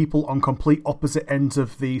 like, people on complete opposite ends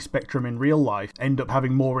of the spectrum in real life end up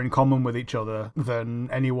having more in common with each other than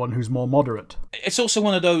anyone who's more moderate. It's also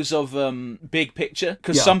one of those of big picture,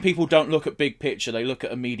 because some people don't look at big picture, they look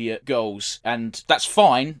at immediate goals, and that's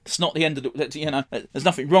fine. It's not the end of the, there's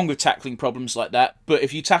nothing wrong with tackling problems like that, but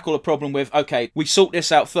if you tackle a problem with, okay, we sort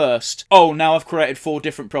this out first, now I've created 4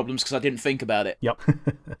 different problems because I didn't think about it. Yep.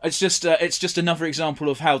 It's just another example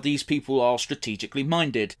of how these people are strategically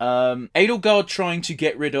minded. Edelgard trying to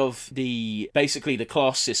get rid of basically the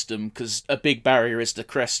class system, because a big barrier is the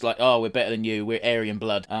crest, like, we're better than you, we're Aryan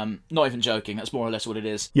blood. Not even joking, that's more or less what it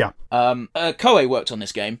is. Yeah. Koei worked on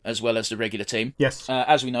this game, as well as the regular team. Yes.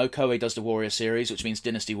 As we know, Koei does the Warrior series, which means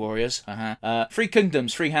Dynasty Warriors. 3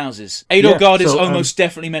 Kingdoms, 3 houses. Edelgard is almost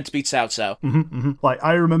definitely meant to be Cao Cao. Like,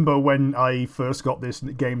 I remember when I first got this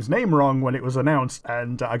game's name wrong when it was announced,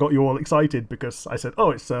 and I got you all excited because I said,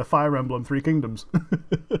 it's Fire Emblem 3 Kingdoms.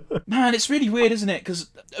 Man, it's really weird, isn't it? Because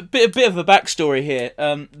a bit of a backstory here.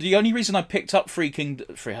 The only reason I picked up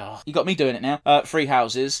you got me doing it now. 3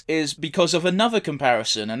 Houses is because of another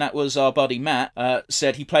comparison, and that was our buddy Matt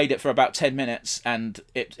said he played it for about 10 minutes and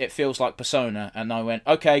it feels like Persona, and I went,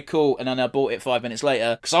 okay, cool, and then I bought it 5 minutes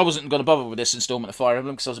later because I wasn't going to bother with this installment of Fire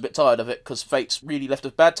Emblem because I was a bit tired of it because Fates really left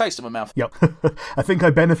a bad taste in my mouth. Yep. I think I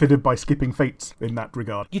benefited by skipping Fates in that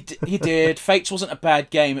regard. You did. Fates wasn't a bad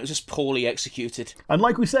game, it was just poorly executed. And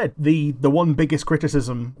like we said, the one biggest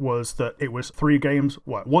criticism was that it was 3 games,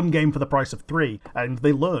 1 game for the price of 3, and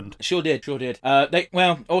they learned. Sure did.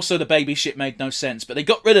 Also the baby shit made no sense, but they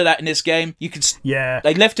got rid of that in this game.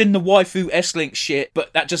 They left in the waifu S-Link shit,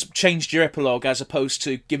 but that just changed your epilogue as opposed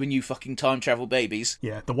to giving you fucking time travel babies.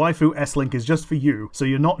 Yeah, the waifu S-Link is just for you, so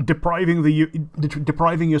you're not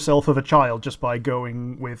depriving yourself of a child just by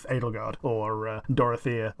going with Edelgard or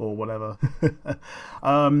Dorothea or whatever.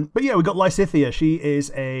 But yeah, we got Lysithea.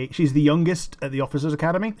 She's the youngest at the Officers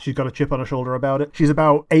Academy. She's got a chip on her shoulder about it. She's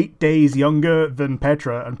about 8 days younger than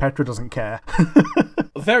Petra, and Petra doesn't care.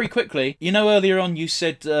 Very quickly, earlier on you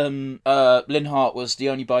said Linhardt was the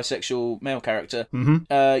only bisexual male character.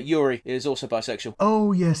 Yuri is also bisexual.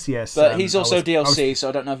 Oh, yes. But he's also DLC, so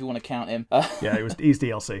I don't know if you want to count him. Yeah, he's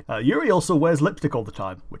DLC. Yuri also wears lipstick all the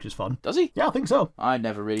time, which is fun. Does he? Yeah, I think so. I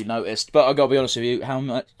never really noticed, but I gotta be honest with you,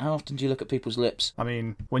 how often do you look at people's lips? I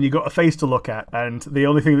mean, when you got a face to look at, and the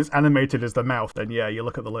only thing that's animated is the mouth, then yeah, you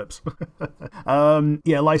look at the lips.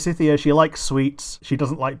 Lysithea, she likes sweets. She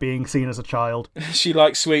doesn't like being seen as a child. She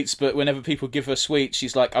likes sweets, but whenever people give her sweets,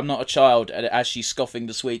 she's like, I'm not a child, as she's scoffing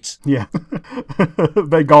the sweets. Yeah.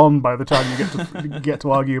 They're gone by the time you get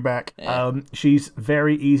to argue back. Yeah. She's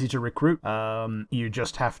very easy to recruit. You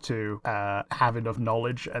just have to have enough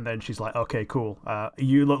knowledge, and then she's like, okay, cool.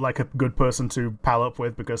 You look like a good person to pal up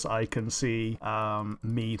with because I can see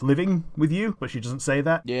me living with you, but she doesn't say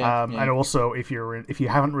that. And also, if you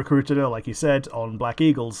haven't recruited her, like you said, on Black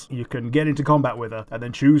Eagles, you can get into combat with her, and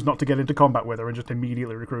then choose not to get into combat with her and just immediately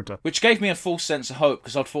Healy recruiter. Which gave me a false sense of hope,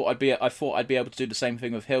 because I thought I'd be able to do the same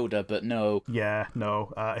thing with Hilda, but no. Yeah,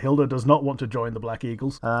 no. Hilda does not want to join the Black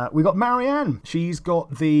Eagles. We got Marianne. She's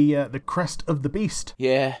got the crest of the beast.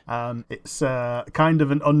 Yeah. It's kind of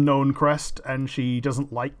an unknown crest, and she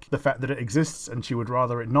doesn't like the fact that it exists, and she would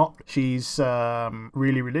rather it not. She's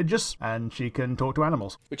really religious, and she can talk to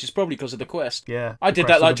animals. Which is probably because of the quest. Yeah. I did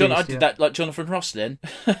that like Jonathan Ross then.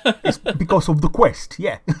 It's because of the quest,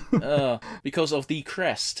 yeah. Because of the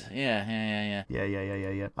crest. Yeah.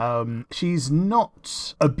 She's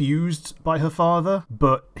not abused by her father,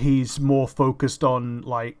 but he's more focused on,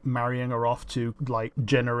 like, marrying her off to, like,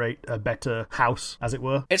 generate a better house, as it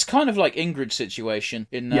were. It's kind of like Ingrid's situation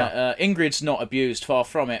in that Ingrid's not abused, far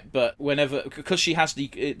from it, but because she has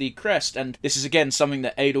the crest, and this is again something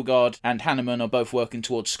that Edelgard and Hanneman are both working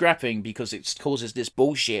towards scrapping, because it causes this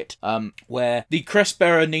bullshit where the crest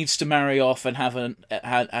bearer needs to marry off and have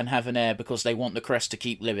an heir because they want the crest to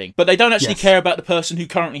keep living, but they don't actually care about the person who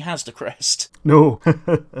currently has the crest. No.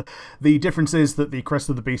 The difference is that the crest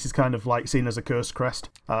of the beast is kind of like seen as a cursed crest.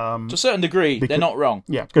 To a certain degree, they're not wrong.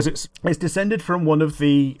 Yeah, because it's descended from one of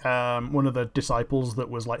the disciples that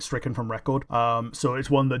was like stricken from record. So it's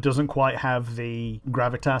one that doesn't quite have the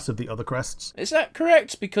gravitas of the other crests. Is that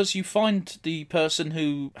correct? Because you find the person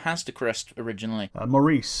who has the crest originally.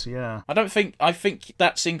 Maurice, yeah. I think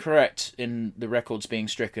that's incorrect in the records being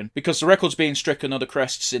stricken, because the records being stricken are the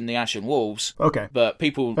crests in the Ashen Wolves. Okay. But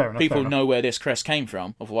people Fair enough. know where this crest came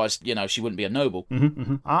from. Otherwise, she wouldn't be a noble.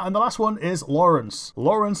 And the last one is Lawrence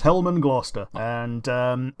Hellman Gloucester.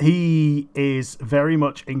 And he is very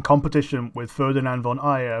much in competition with Ferdinand von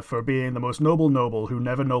Ayer for being the most noble who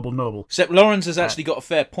never noble. Except Lawrence has actually got a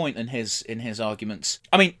fair point in his arguments.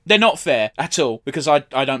 I mean, they're not fair at all, because I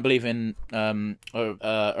don't believe in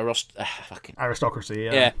aristocracy,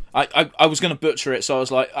 yeah. Yeah, I was going to butcher it, so I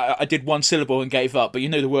was like, I did one syllable and gave up, but you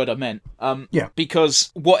know the word I meant. Yeah.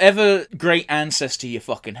 Because whatever great ancestor you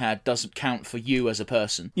fucking had doesn't count for you as a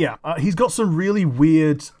person. Yeah, he's got some really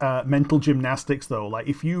weird mental gymnastics, though. Like,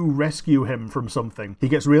 if you rescue him from something, he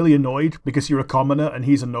gets really annoyed because you're a commoner and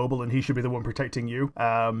he's a noble and he should be the one protecting you.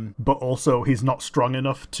 But also, he's not strong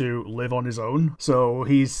enough to live on his own. So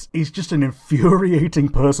he's just an infuriating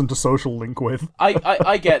person to social link with.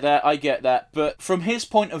 I get that. But from his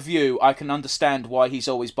point of view, I can understand why he's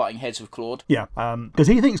always butting heads with Claude. Yeah, because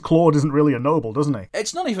he thinks Claude isn't really a noble, doesn't he?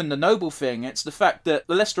 It's not even the noble thing. It's the fact that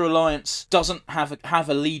the Leicester Alliance doesn't have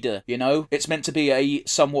a leader, you know? It's meant to be a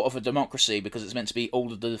somewhat of a democracy, because it's meant to be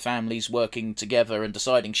all of the families working together and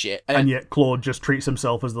deciding shit. And yet Claude just treats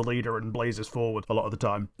himself as the leader and blazes forward a lot of the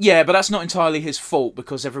time. Yeah, but that's not entirely his fault,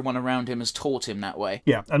 because everyone around him has taught him that way.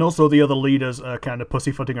 Yeah, and also the other leaders are kind of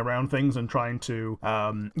pussyfooting around things and trying to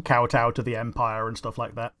kowtow to the Empire and stuff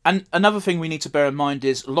like that. And another thing we need to bear in mind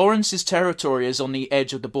is Lawrence's territory is on the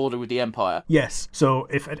edge of the border with the Empire. Yes, so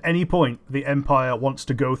if at any point the Empire wants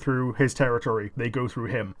to go through his territory, they go through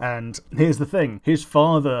him. And here's the thing, his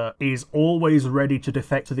father is always ready to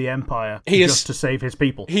defect to the Empire just to save his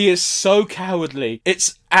people. He is so cowardly.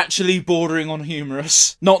 It's actually bordering on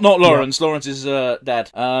humorous. Not Lawrence. Yep. Lawrence is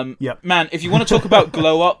dad. Yep. Man, if you want to talk about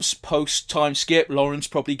glow-ups post-time skip, Lawrence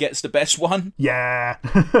probably gets the best one. Yeah.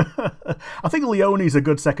 I think Leonie's a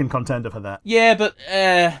good second contender for that. Yeah, but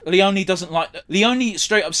Leonie doesn't like... Leonie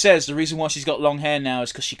straight up says the reason why she's got long hair now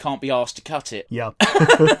is because she can't be asked to cut it. Yeah.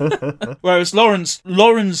 Whereas Lawrence,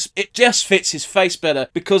 it just fits his face better,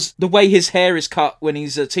 because the way his hair is cut when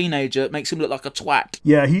he's a teenager makes him look like a twat.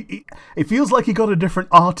 Yeah, it feels like he got a different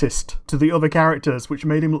artist to the other characters, which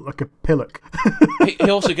made him look like a pillock. He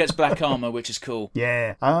also gets black armor, which is cool.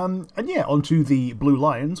 Yeah. And yeah, onto the Blue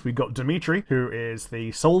Lions, we've got Dimitri, who is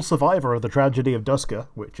the sole survivor of the tragedy of Duska,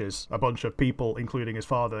 which is a bunch of people, including his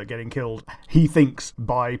father, getting killed, he thinks,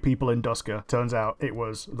 by people in Duska. Turns out it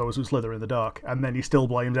was those who slither in the dark, and then he still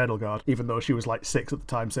blames Edelgard, even though she was like 6 at the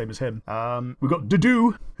time, same as him. We've got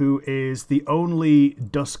Dudu, who is the only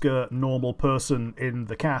Duska normal person in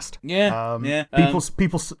the cast. Yeah, yeah.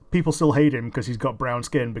 People still hate him because he's got brown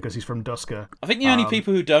skin because he's from Duska. I think the only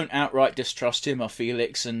people who don't outright distrust him are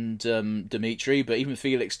Felix and Dimitri, but even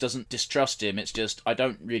Felix doesn't distrust him. It's just, I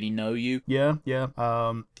don't really know you. Yeah.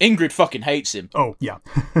 Ingrid fucking hates him. Oh, yeah.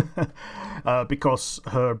 Because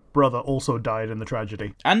her brother also died in the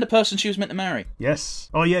tragedy. And the person she was meant to marry. Yes.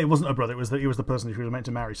 Oh, yeah, it wasn't her brother. It was the person she was meant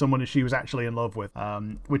to marry. Someone she was actually in love with.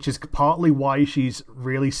 Which is partly why she's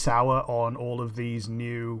really sour on all of these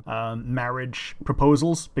new marriage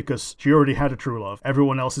proposals, because she already had a true love.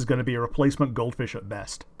 Everyone else is going to be a replacement goldfish at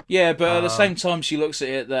best. Yeah, but at the same time, she looks at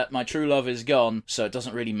it that my true love is gone, so it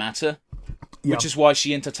doesn't really matter. which is why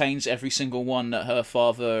she entertains every single one that her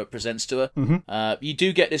father presents to her. You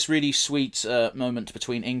do get this really sweet moment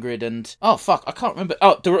between Ingrid and... Oh, fuck, I can't remember.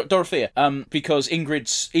 Oh, Dorothea. Because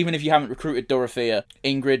Ingrid's... Even if you haven't recruited Dorothea,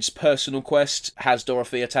 Ingrid's personal quest has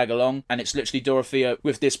Dorothea tag along, and it's literally Dorothea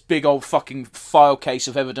with this big old fucking file case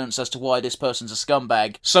of evidence as to why this person's a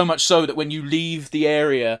scumbag. So much so that when you leave the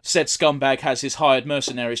area, said scumbag has his hired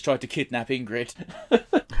mercenaries try to kidnap Ingrid.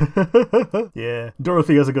 Yeah,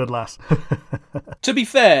 Dorothea's a good lass. To be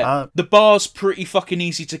fair, the bar's pretty fucking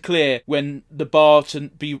easy to clear when the bar to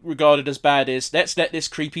be regarded as bad is, let's let this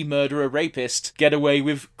creepy murderer rapist get away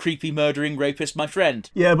with creepy murdering rapist my friend.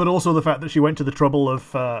 Yeah, but also the fact that she went to the trouble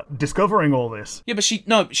of discovering all this. Yeah, but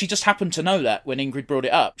she just happened to know that when Ingrid brought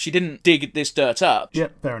it up. She didn't dig this dirt up. Yeah,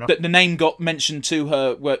 fair enough. The name got mentioned to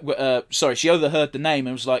her. She overheard the name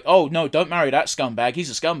and was like, oh, no, don't marry that scumbag. He's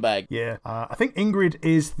a scumbag. Yeah. I think Ingrid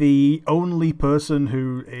is the only person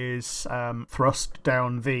who is thrust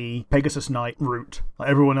down the Pegasus Knight route. Like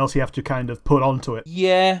everyone else you have to kind of put onto it.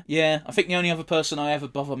 Yeah. I think the only other person I ever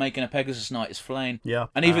bother making a Pegasus Knight is Flame. Yeah.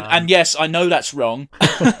 And yes, I know that's wrong.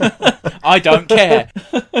 I don't care.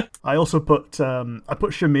 I also put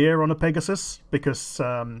Shamir on a Pegasus because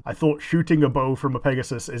I thought shooting a bow from a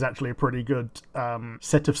Pegasus is actually a pretty good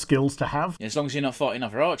set of skills to have. As long as you're not fighting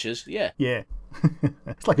other archers, yeah. Yeah.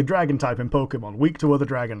 It's like a dragon type in Pokemon, weak to other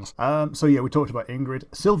dragons. So yeah, we talked about Ingrid.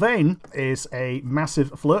 Sylvain is a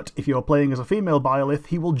massive flirt. If you're playing as a female Byleth,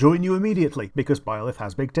 he will join you immediately because Byleth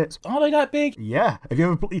has big tits. Are they that big? Yeah. Have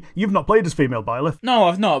you you've not played as female Byleth? No,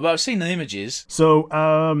 I've not, but I've seen the images. So,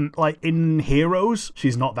 like in Heroes,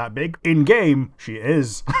 she's not that big. In game, she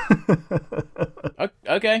is.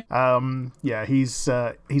 Okay. Yeah, he's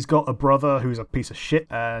got a brother who's a piece of shit,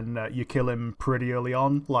 and you kill him pretty early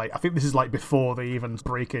on. Like, I think this is like before they even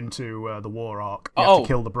break into the war arc. You have to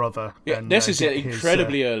kill the brother. Yeah, and, this is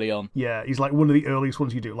incredibly early on. Yeah, he's like one of the earliest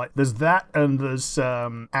ones you do. Like, there's that, and there's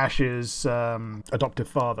Ash's adoptive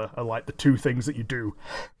father are like the two things that you do.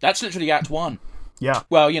 That's literally Act 1. Yeah.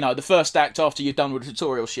 Well, the first act after you're done with the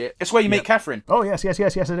tutorial shit. It's where you meet Catherine. Oh, yes, it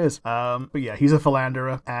is. But yeah, he's a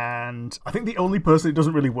philanderer, and I think the only person it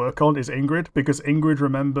doesn't really work on is Ingrid, because Ingrid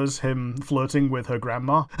remembers him flirting with her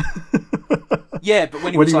grandma. Yeah, but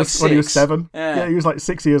when he was like 6. When he was 7. Yeah, he was like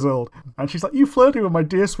 6 years old. And she's like, you flirting with my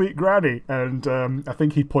dear sweet granny. And I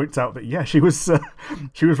think he points out that, yeah, she was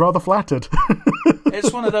rather flattered.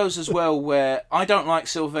 It's one of those as well where I don't like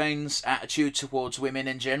Sylvain's attitude towards women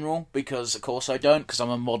in general, because of course I don't, because I'm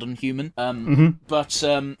a modern human. But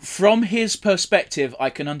from his perspective, I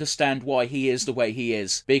can understand why he is the way he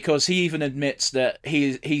is, because he even admits that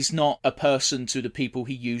he's not a person to the people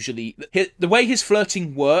he usually... The way his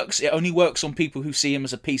flirting works, it only works on people who see him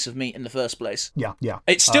as a piece of meat in the first place. Yeah.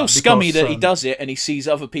 It's still scummy that he does it and he sees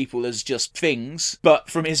other people as just things, but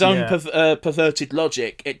from his own perverted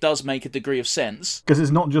logic, it does make a degree of sense. Because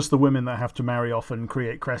it's not just the women that have to marry off and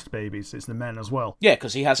create crest babies, it's the men as well. Yeah,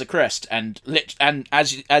 because he has a crest, and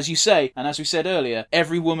as you say, and as we said earlier,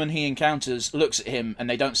 every woman he encounters looks at him and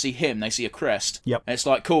they don't see him, they see a crest. Yep. And it's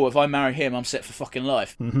like, cool, if I marry him, I'm set for fucking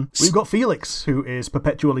life. Mm-hmm. We've got Felix, who is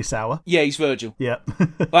perpetually sour. Yeah, he's Virgil. Yeah.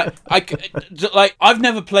 I've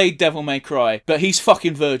never played Devil May Cry, but he's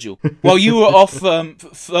fucking Virgil. While you were off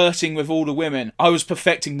flirting with all the women, I was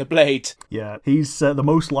perfecting the blade. Yeah, he's the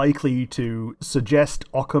most likely to suggest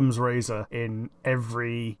Occam's razor in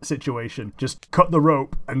every situation. Just cut the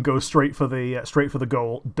rope and go straight for the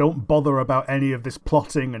goal. Don't bother about any of this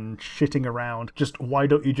plotting and shitting around. Just why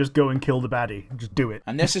don't you just go and kill the baddie? Just do it.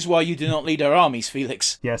 And this is why you do not lead our armies,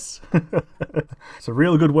 Felix. Yes. It's a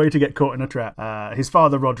real good way to get caught in a trap. His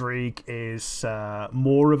father, Rodrigue, is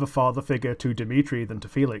more of a father figure to Dimitri than to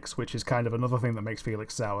Felix, which is kind of another thing that makes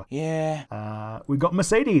Felix sour. Yeah. We've got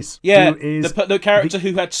Mercedes. Yeah, who is the character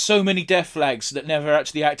who had so many death flags that never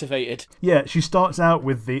actually activated. Yeah, she starts out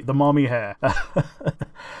with the mommy hair.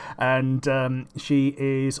 And she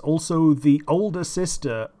is also the older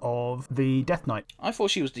sister of the Death Knight. I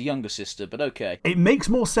thought she was the younger sister, but okay. It makes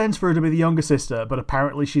more sense for her to be the younger sister, but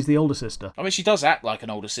apparently she's the older sister. I mean, she does act like an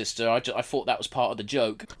older sister. I thought that was part of the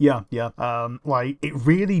joke. Yeah. Like, it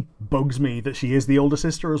really bugs me that she is the older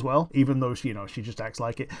sister as well, even though she just acts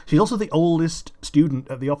like it. She's also the oldest student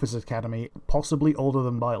at the Officers Academy, possibly older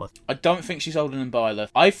than Byleth. I don't think she's older than Byleth.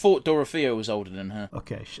 I thought Dorothea was older than her.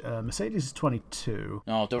 Okay, Mercedes is 22.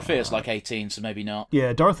 No, Dorothea's like 18, so maybe not.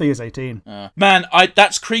 Yeah, Dorothy is 18. Man,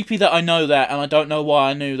 that's creepy that I know that, and I don't know why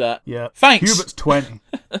I knew that. Yeah. Thanks! Hubert's 20.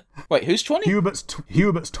 Wait, who's 20?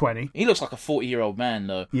 Hubert's 20. He looks like a 40-year-old man,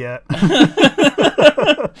 though. Yeah.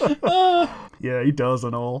 Yeah, he does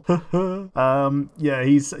and all. Yeah,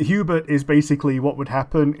 Hubert is basically what would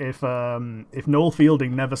happen if Noel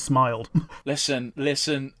Fielding never smiled. Listen.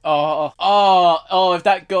 If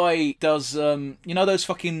that guy does, those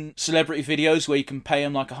fucking celebrity videos where you can pay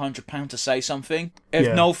him like £100 to say something?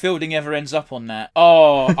 If Noel Fielding ever ends up on that,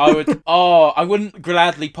 I wouldn't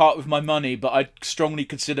gladly part with my money, but I'd strongly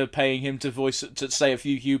consider paying him to say a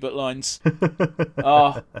few Hubert lines.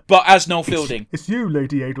 But as Noel Fielding. It's you,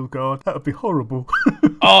 Lady Edelgard. That would be horrible.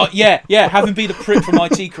 Yeah, have him be the prick from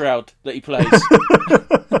IT Crowd that he plays.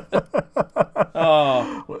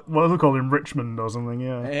 What do they call him? Richmond or something,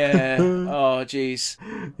 yeah. Yeah. Oh, jeez.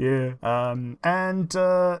 Yeah.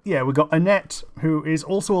 We got Annette, who is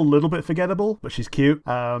also a little bit forgettable, but she's cute.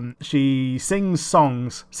 She sings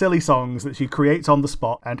songs, silly songs that she creates on the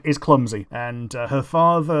spot and is clumsy. And her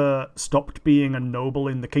father stopped being a noble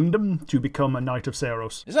in the kingdom to become a Knight of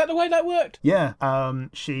Seiros. Is that the way that worked? Yeah.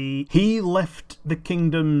 He left the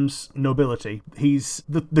kingdom's nobility.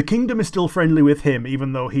 The kingdom is still friendly with him,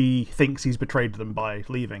 even though he thinks he's betrayed them by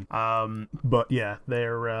leaving. But yeah,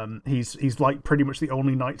 he's like pretty much the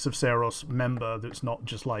only Knights of Seiros member that's not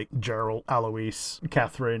just like Geralt, Alois,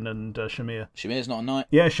 Catherine, and Shamir. Shamir's not a knight.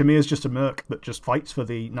 Yeah, Shamir's just a merc that just fights for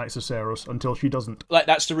the Knights of Seiros until she doesn't. Like,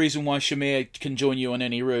 that's the reason why Shamir can join you on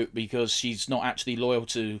any route, because she's not actually loyal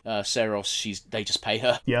to Seiros. They just pay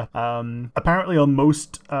her. Yeah. Apparently on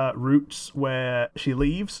most routes where she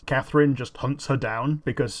leaves, Catherine just hunts her down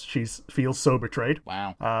because she feels so betrayed.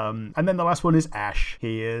 Wow. And then the last one is Ash.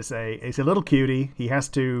 He's a little cutie. He has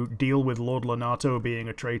to deal with Lord Lonato being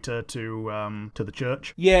a traitor to the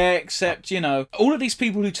church. Yeah, except, all of these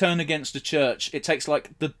people who turn against the church, it takes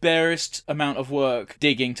like the barest amount of work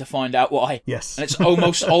digging to find out why. Yes. And it's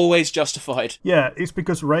almost always justified. Yeah, it's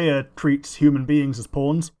because Rhea treats human beings as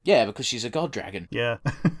pawns. Yeah, because she's a god dragon. Yeah.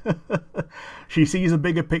 She sees a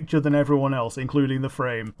bigger picture than everyone else, including the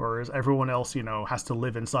frame, whereas everyone else, has to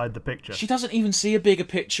live inside the picture. She doesn't even see a bigger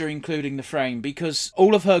picture, including the frame, because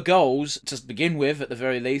all of her goals, to begin with, at the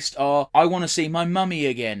very least, are, I want to see my mummy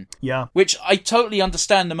again. Yeah. Which I totally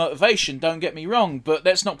understand the motivation, don't get me wrong, but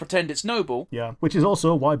let's not pretend it's noble. Yeah, which is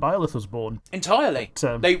also why Byleth was born. Entirely.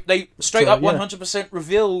 They straight up 100%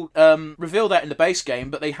 reveal that in the base game,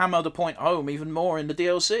 but they hammer the point home even more in the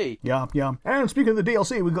DLC. Yeah. And speaking of the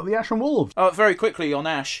DLC, we've got the Ashen Wolves. Very quickly on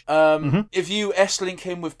Ash. If you S-link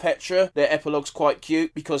him with Petra, their epilogue's quite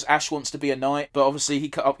cute, because Ash wants to be a knight, but obviously he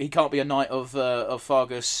can't be a knight of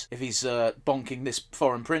Fargus if he's bonking this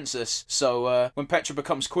foreign princess. So when Petra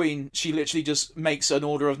becomes queen, she literally just makes an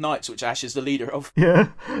order of knights, which Ash is the leader of. Yeah,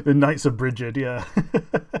 the Knights of Brigid, yeah.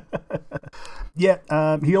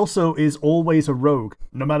 Yeah, he also is always a rogue.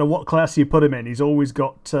 No matter what class you put him in, he's always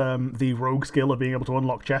got the rogue skill of being able to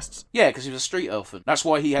unlock chests. Yeah, because he was a street elfin. That's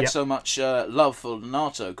why he had so much love for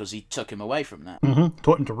Lonato, because he took him away from that.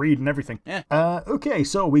 Taught him to read and everything. Yeah. Okay,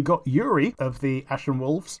 so we got Yuri of the Ashen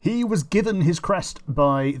Wolves. He was given his crest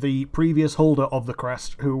by the previous holder of the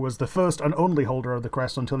crest, who was the first and only holder of the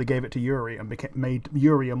crest until he gave it to Yuri and made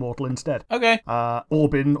Yuri immortal instead. Okay.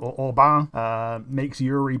 Orbin, or Orban, makes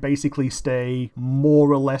Yuri basically stay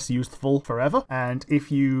more or less useful forever, and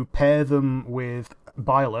if you pair them with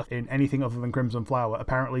Byleth in anything other than Crimson Flower,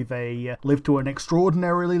 apparently they live to an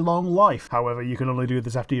extraordinarily long life. However, you can only do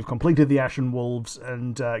this after you've completed the Ashen Wolves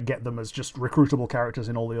and get them as just recruitable characters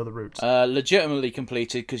in all the other routes. Legitimately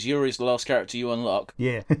completed, because Yuri's the last character you unlock.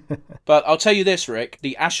 Yeah. But I'll tell you this, Rick,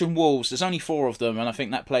 the Ashen Wolves, there's only 4 of them, and I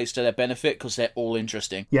think that plays to their benefit, because they're all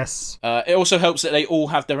interesting. Yes. It also helps that they all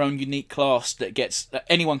have their own unique class that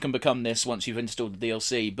anyone can become this once you've installed the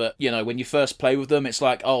DLC, but, when you first play with them, it's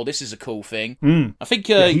like, oh, this is a cool thing. I think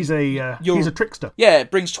he's a trickster. Yeah,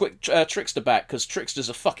 it brings Trickster back, because Tricksters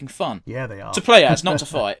are fucking fun. Yeah, they are. To play as, not to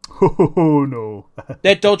fight. Oh, no.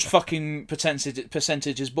 Their dodge fucking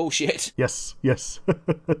percentage is bullshit. Yes.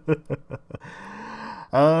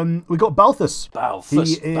 We got Balthus.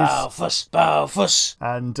 Balthus.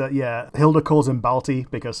 And Hilda calls him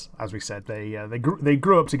Balti because, as we said, they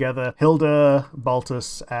grew up together. Hilda,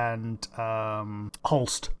 Balthus, and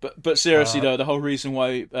Holst. But seriously though, the whole reason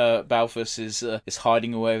why Balthus is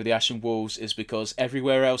hiding away with the Ashen Wolves is because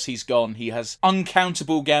everywhere else he's gone, he has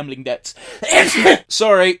uncountable gambling debts.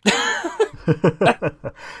 Sorry.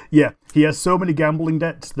 Yeah, he has so many gambling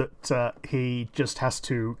debts that he just has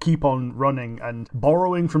to keep on running and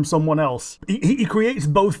borrowing from someone else. He creates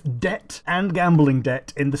both debt and gambling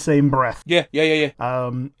debt in the same breath. Yeah.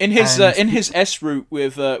 In his S route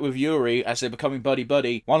with Yuri, as they're becoming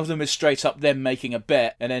buddy, one of them is straight up them making a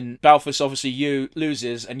bet, and then Balthus obviously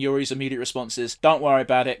loses, and Yuri's immediate response is, "Don't worry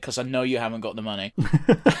about it, because I know you haven't got the money."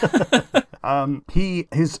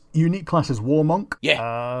 His unique class is War Monk.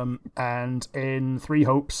 Yeah. And in Three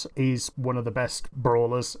Hopes, he's one of the best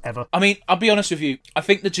brawlers ever. I mean, I'll be honest with you. I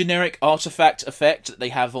think the generic artifact effect that they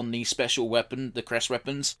have on the special weapon, the crest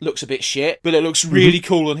weapons, looks a bit shit, but it looks really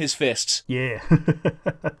cool on his fists. Yeah.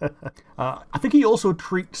 I think he also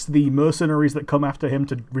treats the mercenaries that come after him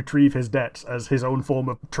to retrieve his debts as his own form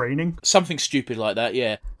of training. Something stupid like that,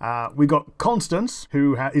 yeah. We got Constance,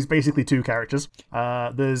 who is basically two characters.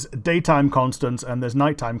 There's daytime Constance and there's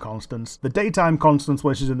nighttime Constance. The daytime Constance,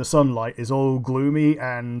 when she's in the sunlight, is all gloomy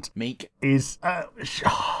and meek.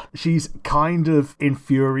 She's kind of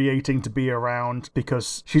infuriating to be around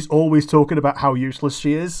because she's always talking about how useless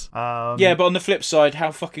she is. Yeah, but on the flip side,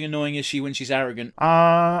 how fucking annoying is she when she's arrogant?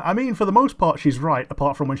 I mean, for the most part, she's right,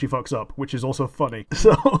 apart from when she fucks up, which is also funny.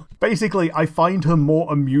 So, basically, I find her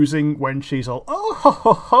more amusing when she's all, oh, ho,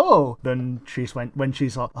 ho, ho, than when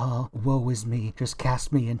she's like, oh, woe is me, just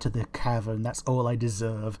cast me into the cavern, that's all I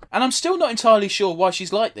deserve. And I'm still not entirely sure why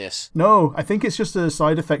she's like this. No, I think it's just a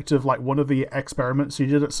side effect of, like, one of the experiments she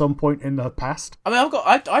did at some point in her past. I mean,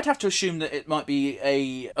 I'd have to assume that it might be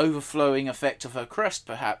a overflowing effect of her crest,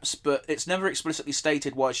 perhaps, but it's never explicitly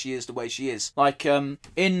stated why she is the way she is. Like,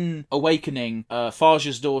 in Awakening,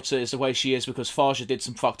 Faja's daughter is the way she is because Faja did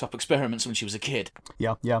some fucked up experiments when she was a kid.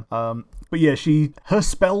 Yeah. But yeah, her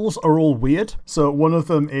spells are all weird. So one of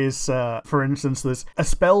them is, for instance, there's a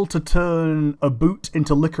spell to turn a boot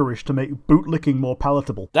into licorice to make boot licking more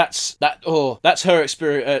palatable. That's her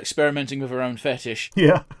experimenting with her own fetish.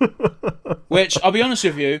 Yeah. Which, I'll be honest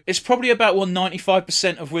with you, it's probably about what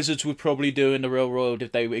 95% of wizards would probably do in the real world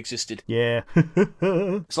if they existed. Yeah.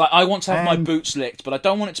 It's like, I want to have my boots licked, but I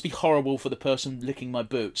don't want it to be horrible for the person licking my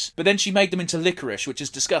boots. But then she made them into licorice, which is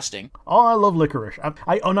disgusting. Oh, I love licorice.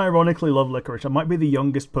 I unironically love licorice. I might be the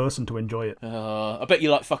youngest person to enjoy it. I bet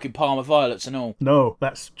you like fucking Parma Violets and all. No,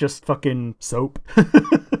 that's just fucking soap.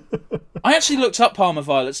 I actually looked up Parma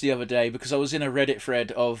Violets the other day because I was in a Reddit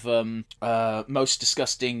thread of most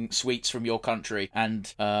disgusting sweets from your country,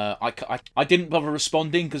 and I didn't bother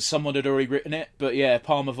responding because someone had already written it, but yeah,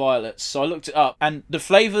 Parma Violets. So I looked it up, and the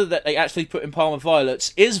flavour that they actually put in Parma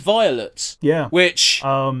Violets is violets. Yeah. Which,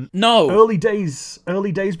 no. Early days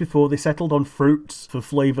before they settled on fruits for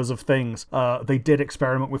flavours of things, they did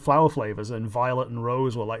experiment with flower flavours, and violet and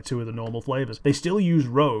rose were like two of the normal flavours. They still use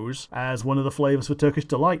rose as one of the flavours for Turkish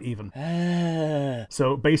Delight, even.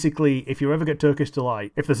 So basically, if you ever get Turkish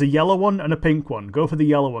Delight, if there's a yellow one and a pink one, go for the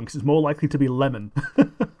yellow one because it's more likely to be lemon.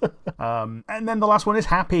 And then the last one is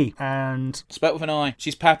Happy, and spelled with an I.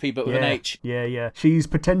 She's Pappy, but with an H. Yeah. She's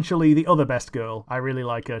potentially the other best girl. I really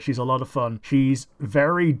like her. She's a lot of fun. She's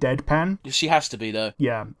very deadpan. She has to be, though.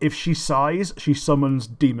 Yeah. If she sighs, she summons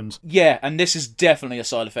demons. Yeah, and this is definitely a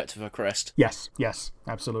side effect of her crest. Yes,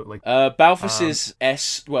 absolutely. Balthus's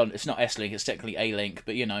S, well, it's not S-Link, it's technically A-Link,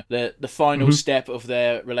 but you know, the final step of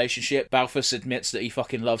their relationship, Balthus admits that he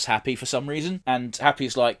fucking loves Happy for some reason, and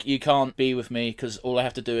Happy's like, you can't be with me because all I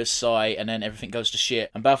have to do is sigh, and then everything goes to shit.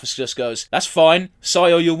 And Balthus just goes, that's fine,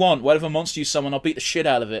 sigh all you want, whatever monster you summon, I'll beat the shit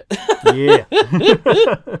out of it. Yeah.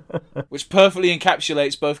 Which perfectly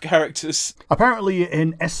encapsulates both characters. Apparently,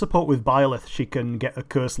 in S support with Byleth, she can get a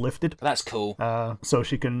curse lifted. That's cool. So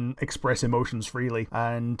she can express emotions freely.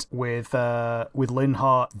 And with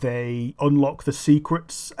Linhardt, they unlock the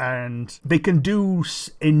secrets, and they can do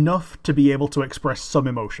enough to be able to express some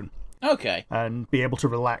emotion. Okay. And be able to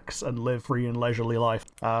relax and live free and leisurely life.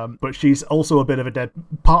 But she's also a bit of a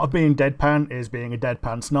part of being deadpan is being a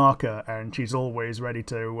deadpan snarker, and she's always ready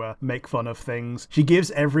to make fun of things. She gives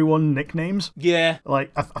everyone nicknames. Yeah.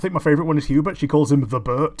 Like, I think my favourite one is Hubert. She calls him the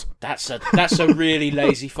Bert. That's a really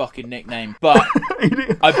lazy fucking nickname. But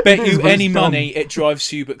I bet you any money it drives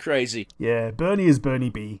Hubert crazy. Yeah, Bernie is Bernie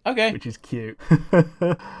B. Okay. Which is cute.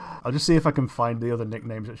 I'll just see if I can find the other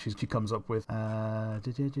nicknames that she comes up with. No, I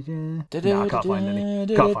can't find any.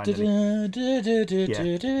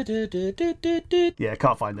 Yeah,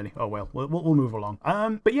 can't find any. Oh well, we'll move along.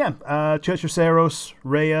 But yeah, Church of Seros,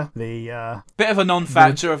 Rhea, the bit of a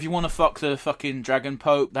non-factor. If you want to fuck the fucking Dragon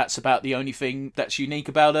Pope, that's about the only thing that's unique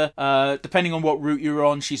about her. Depending on what route you're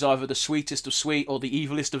on, she's either the sweetest of sweet or the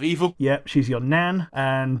evilest of evil. Yep, she's your nan,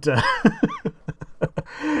 and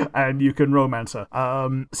and you can romance her.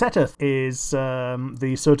 Seteth is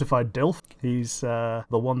the certified Dilf. He's the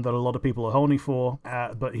one that a lot of people are horny for,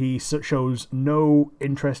 but he shows no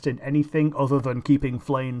interest in anything other than keeping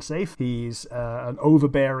Flayn safe. He's an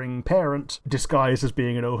overbearing parent disguised as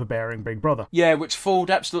being an overbearing big brother. Yeah, which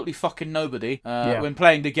fooled absolutely fucking nobody. When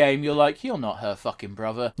playing the game, you're like, you're not her fucking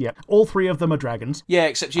brother. Yeah, all three of them are dragons. Yeah,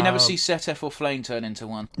 except you never see Seteth or Flayn turn into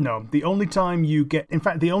one. No, the only time you get... In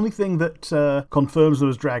fact, the only thing that confirms them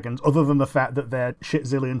as dragons, other than the fact that they're shit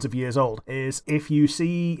zillions of years old, is if you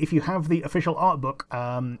have the official art book,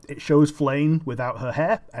 it shows Flame without her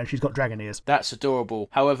hair, and she's got dragon ears. That's adorable.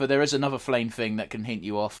 However, there is another Flame thing that can hint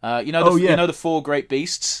you off. You know the four great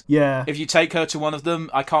beasts? Yeah. If you take her to one of them,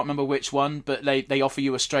 I can't remember which one, but they offer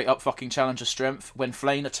you a straight up fucking challenge of strength. When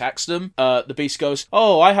Flame attacks them, the beast goes,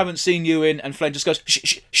 "Oh, I haven't seen you in," and Flame just goes, "Shh,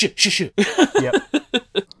 shh, shh, shh, shh." Yep.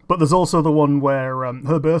 But there's also the one where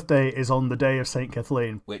her birthday is on the day of Saint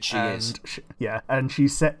Kathleen, which she is. And she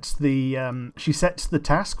sets the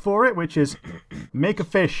task for it, which is make a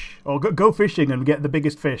fish or go fishing and get the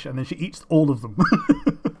biggest fish, and then she eats all of them.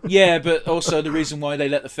 Yeah, but also the reason why they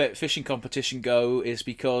let the fishing competition go is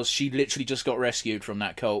because she literally just got rescued from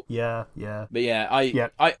that cult. Yeah. But yeah,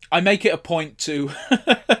 I make it a point to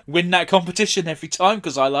win that competition every time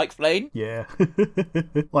because I like Flame. Yeah.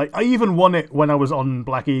 Like, I even won it when I was on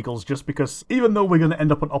Black Eagles, just because even though we're going to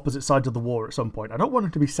end up on opposite sides of the war at some point, I don't want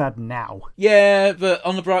it to be sad now. Yeah, but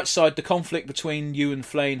on the bright side, the conflict between you and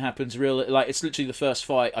Flame happens it's literally the first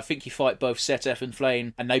fight. I think you fight both Setef and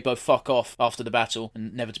Flame, and they both fuck off after the battle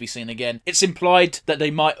and never to be seen again. It's implied that they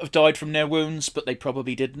might have died from their wounds, but they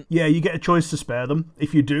probably didn't. Yeah, you get a choice to spare them.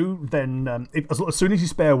 If you do, then as soon as you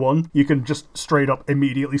spare one, you can just straight up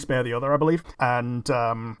immediately spare the other, I believe. And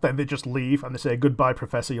then they just leave and they say, "Goodbye,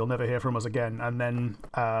 Professor, you'll never hear from us again." And then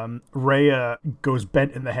Rhea goes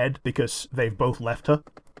bent in the head because they've both left her.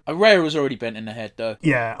 Rhea was already bent in the head, though.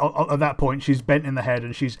 Yeah, at that point, she's bent in the head,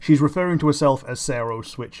 and she's referring to herself as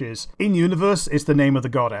Seros, which is, in universe, it's the name of the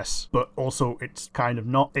goddess, but also it's kind of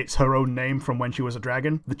not. It's her own name from when she was a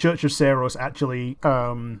dragon. The Church of Seros actually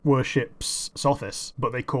worships Sothis,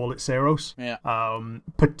 but they call it Seros. Yeah.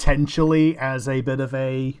 Potentially as a bit of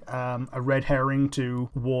a red herring to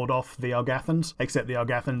ward off the Algathans, except the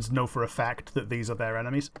Algathans know for a fact that these are their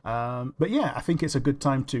enemies. But yeah, I think it's a good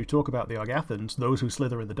time to talk about the Algathans, those who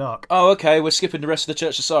slither in the dark. Oh, okay, we're skipping the rest of the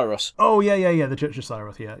Church of Cyros. Oh, yeah, the Church of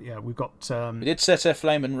Cyros, yeah. We've got... We did set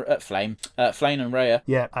Flame and Rhea.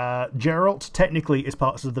 Yeah, Geralt technically is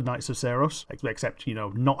part of the Knights of Seros, except,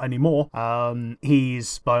 not anymore.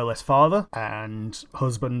 He's Byleth's father and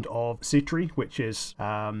husband of Citri, which is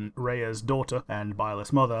Rhea's daughter and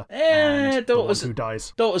Byleth's mother, and the one who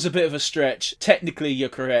dies. Daughter's a bit of a stretch. Technically, you're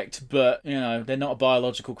correct, but, they're not a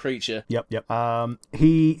biological creature. Yep.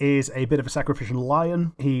 He is a bit of a sacrificial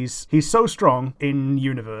lion. He's so strong in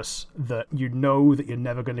universe that you know that you're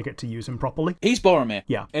never going to get to use him properly. He's Boromir.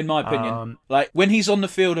 Yeah. In my opinion. When he's on the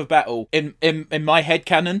field of battle, in my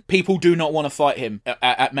headcanon, people do not want to fight him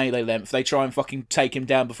at melee length. They try and fucking take him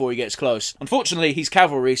down before he gets close. Unfortunately, he's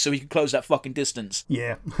cavalry, so he can close that fucking distance.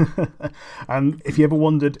 Yeah. And if you ever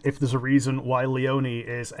wondered if there's a reason why Leonie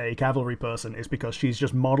is a cavalry person, it's because she's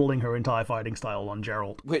just modelling her entire fighting style on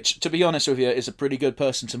Geralt. Which, to be honest with you, is a pretty good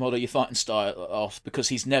person to model your fighting style off, because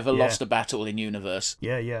he's never lost a battle in universe.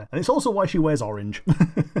 Yeah. And it's also why she wears orange.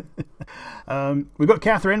 We've got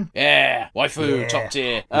Catherine. Yeah, waifu, top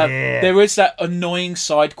tier. There is that annoying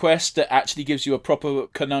side quest that actually gives you a proper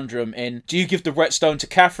conundrum in, do you give the whetstone to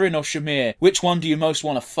Catherine or Shamir? Which one do you most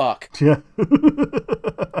want to fuck? Yeah.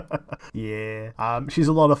 Yeah. She's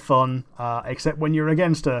a lot of fun, except when you're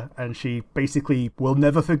against her, and she basically will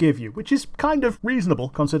never forgive you, which is kind of reasonable,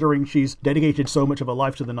 considering she's dedicated so much of her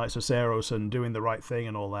life to the Knights of Seros and doing the right thing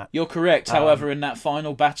and all that. You're correct. However, in that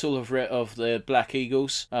final battle of the Black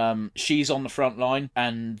Eagles, she's on the front line,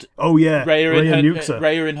 and Rhea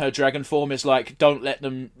in her dragon form is like, don't let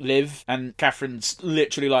them live, and Catherine's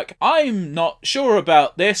literally like, I'm not sure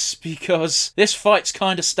about this, because this fight's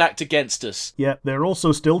kind of stacked against us. Yeah, they're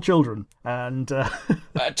also still children, and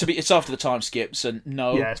it's after the time skips, and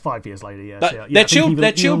no. Yeah, it's 5 years later, yes. They're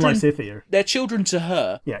children. Lysithea. They're children to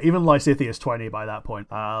her. Yeah, even Lysithia's 20 by that point.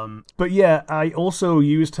 But yeah, I also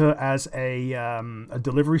used her as a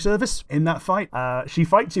delivery service in that fight. She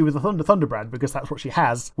fights you with a Thunderbrand, because that's what she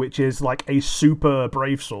has, which is like a super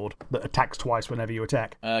brave sword that attacks twice whenever you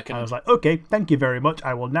attack. I was like, okay, thank you very much.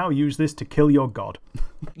 I will now use this to kill your god.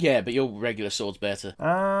 Yeah, but your regular sword's better.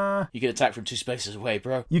 You can attack from 2 spaces away,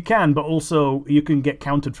 bro. You can, but also you can get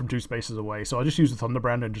countered from 2 spaces away. So I just used the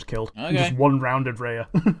Thunderbrand and just killed. Okay. Just one-rounded Rhea.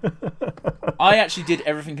 I actually did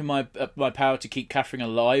everything in my power to keep Catherine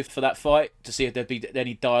alive for that fight, to see if there'd be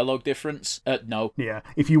any dialogue difference. No. Yeah,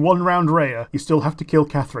 if you one-round Rhea, you still have to kill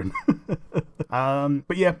Catherine.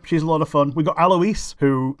 But yeah, she's a lot of fun. We got Alois,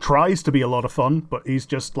 who tries to be a lot of fun, but he's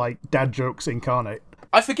just like dad jokes incarnate.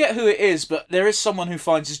 I forget who it is, but there is someone who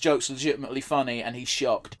finds his jokes legitimately funny, and he's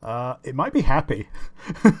shocked. It might be Happy.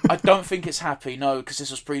 I don't think it's Happy, no, because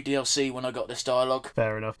this was pre-DLC when I got this dialogue.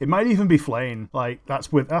 Fair enough. It might even be Flane. Like, that's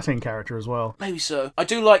in character as well. Maybe so. I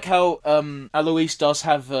do like how Alois does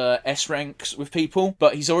have S ranks with people,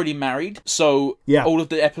 but he's already married, so all of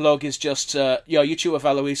the epilogue is just, you chill with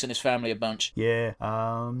Alois and his family a bunch. Yeah.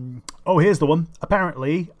 Oh, here's the one.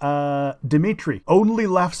 Apparently, Dimitri only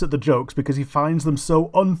laughs at the jokes because he finds them so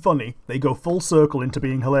unfunny, they go full circle into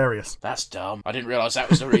being hilarious. That's dumb. I didn't realise that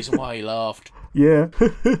was the reason why he laughed. Yeah.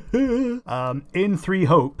 In Three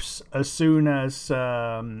Hopes, as soon as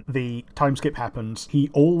the time skip happens, he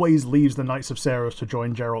always leaves the Knights of Seiros to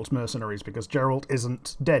join Geralt's mercenaries because Geralt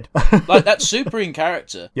isn't dead. Like, that's super in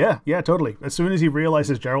character. Yeah, totally. As soon as he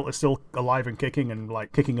realizes Geralt is still alive and kicking and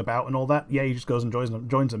like kicking about and all that, he just goes and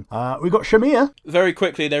joins him. We got Shamir. Very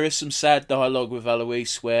quickly, there is some sad dialogue with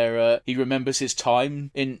Alois where he remembers his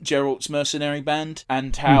time in Geralt's mercenary band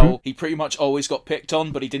and how he pretty much always got picked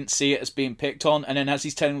on, but he didn't see it as being picked on. And then as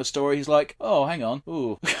he's telling the story, he's like, "Oh, hang on,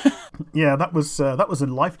 ooh." Yeah, that was a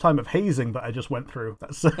lifetime of hazing that I just went through.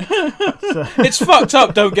 That's It's fucked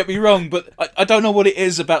up, don't get me wrong, but I don't know what it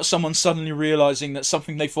is about someone suddenly realising that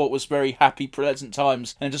something they thought was very happy, pleasant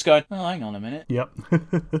times, and just going, "Oh, hang on a minute." Yep.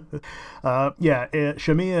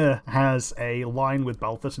 Shamir has a line with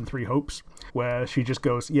Balthus in Three Hopes where she just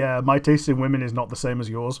goes, "Yeah, my taste in women is not the same as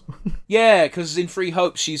yours." Yeah, because in Three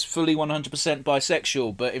Hopes she's fully 100%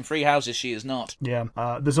 bisexual, but in Three Houses she is not. Yeah.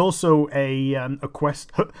 There's also a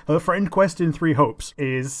quest. Her friend quest in Three Hopes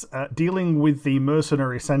is dealing with the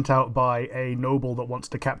mercenary sent out by a noble that wants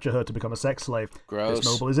to capture her to become a sex slave. Gross. This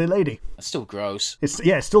noble is a lady. That's still gross. It's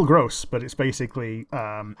still gross, but it's basically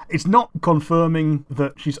it's not confirming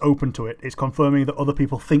that she's open to it. It's confirming that other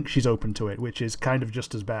people think she's open to it, which is kind of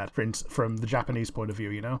just as bad from the Japanese point of view,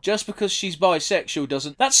 you know? Just because she's bisexual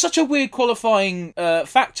doesn't... That's such a weird qualifying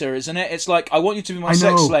factor, isn't it? It's like, I want you to be my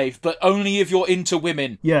sex slave, but only if you're into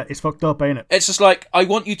women. Yeah, it's fucked up, ain't it? It's just like, I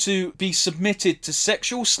want you to be submitted to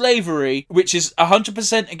sexual slavery, which is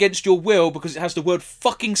 100% against your will because it has the word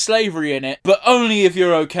fucking slavery in it, but only if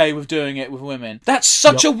you're okay with doing it with women. That's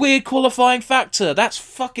such a weird qualifying factor. That's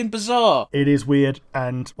fucking bizarre. It is weird,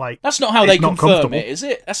 and like... That's not how they confirm it, is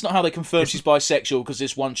it? That's not how they confirm she's bisexual because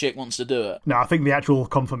this one chick wants to do it. No, I think the actual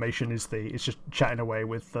confirmation is it's just chatting away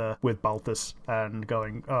with Balthus and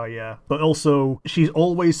going, "Oh yeah," but also she's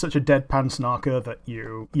always such a deadpan snarker that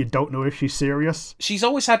you don't know if she's serious. She's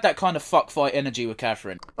always had that kind of fuck fight energy with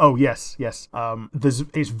Catherine. Oh yes.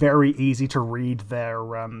 It's very easy to read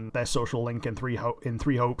their social link in Three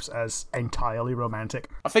Hopes as entirely romantic.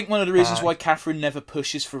 I think one of the reasons why Catherine never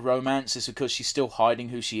pushes for romance is because she's still hiding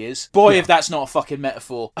who she is. Boy, if that's not a fucking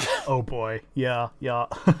metaphor. Oh boy, yeah.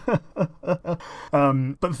 But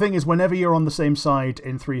the thing is, whenever you're on the same side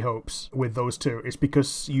in Three Hopes with those two, it's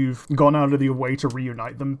because you've gone out of your way to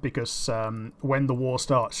reunite them, because when the war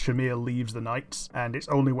starts, Shamir leaves the Knights, and it's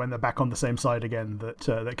only when they're back on the same side again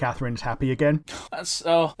that Catherine's happy again.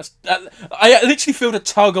 I literally feel the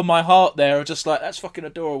tug on my heart there, just like, that's fucking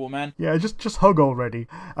adorable, man. Yeah, just hug already.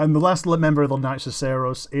 And the last member of the Knights of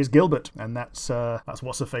Seiros is Gilbert, and that's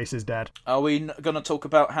What's-Her-Face's dad. Are we going to talk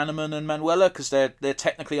about Hanneman and Manuela? Because they're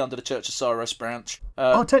technically under the Church of Seiros branch.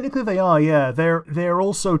 Technically they are, yeah. They're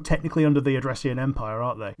also technically under the Adressian Empire,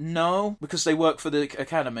 aren't they? No, because they work for the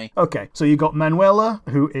Academy. Okay, so you got Manuela,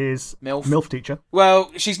 who is MILF teacher.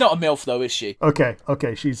 Well, she's not a MILF though, is she? Okay,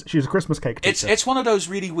 she's a Christmas cake teacher. It's one of those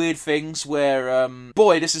really weird things where,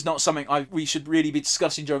 boy, this is not something we should really be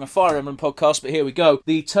discussing during a Fire Emblem podcast, but here we go.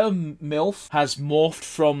 The term MILF has morphed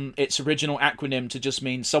from its original acronym to just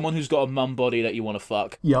mean someone who's got a mum body that you want to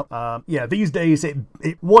fuck. Yep. These days,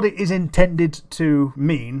 what it is intended to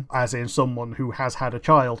mean, as in someone who has had a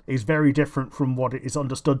child, is very different from what it is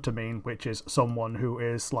understood to mean, which is someone who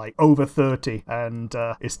is like over 30 and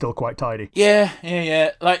is still quite tidy.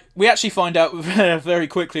 Yeah. Like, we actually find out very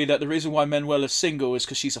quickly that the reason why Manuela's single is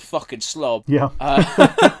because she's a fucking slob. Yeah.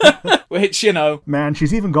 Which, you know... Man,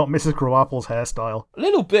 she's even got Mrs. Krabappel's hairstyle.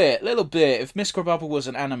 Little bit. If Miss Krabappel was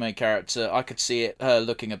an anime character, I could see her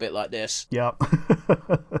looking a bit like this. Yeah.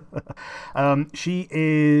 She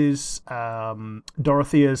is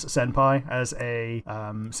Dorothea's senpai as a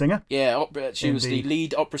singer. Yeah, she was the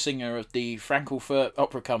lead opera singer of the Frankfurt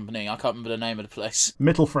Opera Company. I can't remember the name of the place.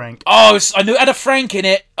 Mittelfrank. Oh, I knew it had a Frank in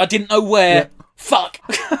it. I didn't know where. Yeah. Fuck.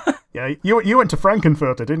 Yeah, you went to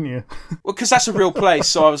Frankenfurter, didn't you? Well, because that's a real place,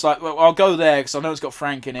 so I was like, well, I'll go there because I know it's got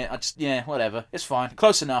Frank in it. Whatever. It's fine.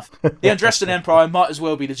 Close enough. The Andrestan Empire might as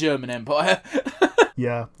well be the German Empire.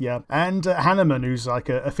 Yeah. And Hanneman, who's like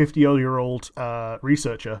a 50-year-old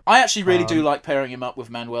researcher. I actually really do like pairing him up with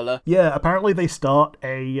Manuela. Yeah, apparently they start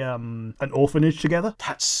an orphanage together.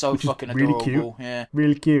 That's so fucking really adorable. cute. Yeah.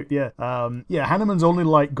 Really cute, yeah. Hanneman's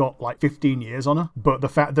only got 15 years on her, but the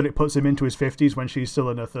fact that it puts him into his 50s when she's still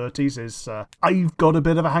in her 30s is... I've got a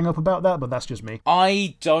bit of a hang-up about that, but that's just me.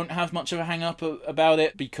 I don't have much of a hang-up about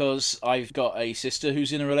it because I've got a sister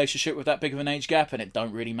who's in a relationship with that big of an age gap, and it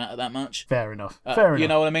don't really matter that much. Fair enough. You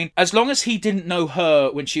know what I mean? As long as he didn't know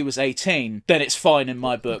her when she was 18, then it's fine in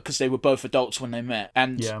my book, because they were both adults when they met.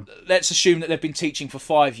 And let's assume that they've been teaching for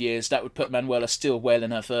 5 years. That would put Manuela still well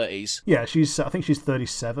in her 30s. Yeah, I think she's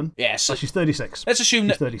 37. Yeah, so she's 36. Let's assume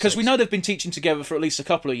that, because we know they've been teaching together for at least a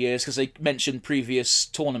couple of years, because they mentioned previous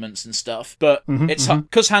tournaments and stuff. But it's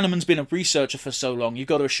because Hanneman's been a researcher for so long, you've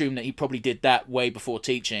got to assume that he probably did that way before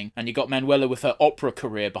teaching. And you got Manuela with her opera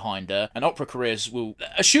career behind her, and opera careers will,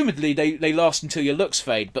 assumedly, they last until your looks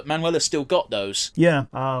fade, but Manuela's still got those. Yeah,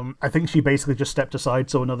 I think she basically just stepped aside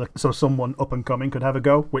so someone up and coming could have a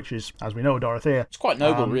go, which is, as we know, Dorothea. It's quite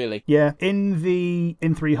noble, really. Yeah,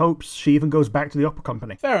 in Three Hopes, she even goes back to the opera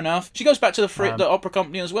company. Fair enough. She goes back to the opera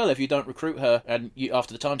company as well if you don't recruit her and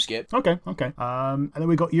after the time skip. Okay. And then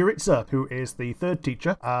we got Yuritsa, who is the third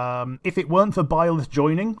teacher. If it weren't for Byleth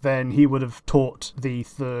joining, then he would have taught the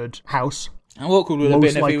third house. And what could have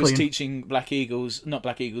been if he was teaching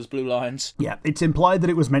Blue Lions? Yeah, it's implied that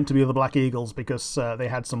it was meant to be the Black Eagles because they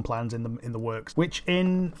had some plans in the works, which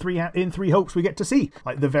in Three Hopes we get to see.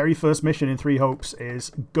 Like the very first mission in Three Hopes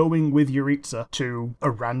is going with Yuritsa to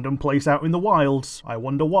a random place out in the wilds. I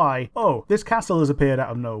wonder why. Oh, this castle has appeared out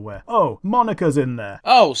of nowhere. Oh, Monica's in there.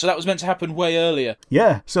 Oh, so that was meant to happen way earlier.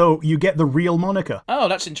 Yeah, so you get the real Monica. Oh,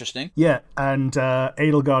 that's interesting. Yeah, and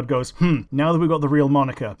Edelgard goes, now that we've got the real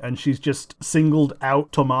Monica, and she's just singled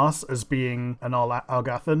out Tomas as being an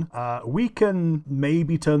Algathan, we can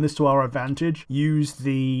maybe turn this to our advantage, use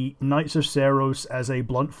the Knights of Seros as a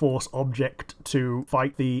blunt force object to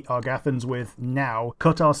fight the Argathans with now,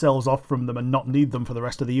 cut ourselves off from them and not need them for the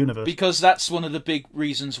rest of the universe. Because that's one of the big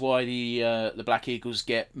reasons why the Black Eagles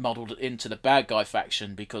get modelled into the bad guy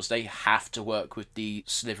faction, because they have to work with the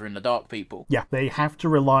Sliver in the Dark people. Yeah, they have to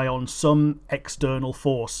rely on some external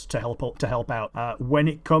force to help out. When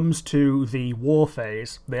it comes to the war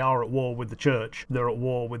phase, they are at war with the church. They're at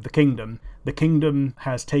war with the kingdom. The kingdom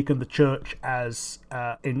has taken the church as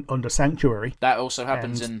under sanctuary. That also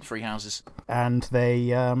happens in Three Houses. And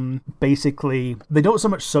they basically, they don't so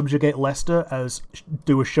much subjugate Leicester as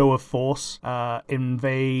do a show of force,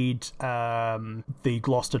 invade the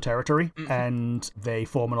Gloucester territory, and they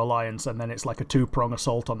form an alliance, and then it's like a two-prong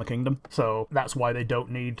assault on the kingdom. So that's why they don't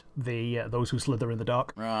need those who slither in the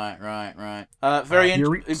dark. Right. Very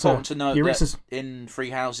important to note that in Three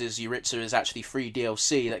Houses, Yuritsa is actually free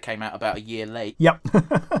DLC that came out about a year late. Yep.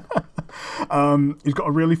 He's got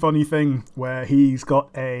a really funny thing where he's got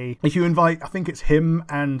if you invite, I think it's him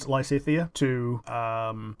and Lysithea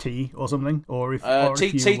to tea or something, or if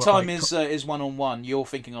tea time is one-on-one. You're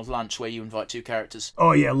thinking of lunch where you invite two characters.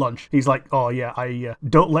 Oh yeah, lunch. He's like, oh yeah, I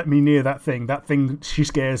don't let me near that thing. That thing, she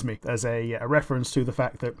scares me. As a reference to the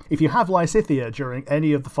fact that if you have Lysithea during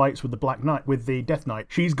any of the fights with the Black Knight, with the Death Knight,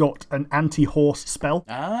 she's got an anti-horse spell.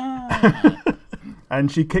 And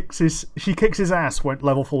she kicks his ass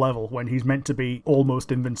level for level when he's meant to be almost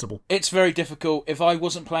invincible. It's very difficult. If I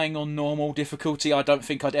wasn't playing on normal difficulty, I don't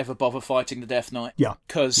think I'd ever bother fighting the Death Knight. Yeah.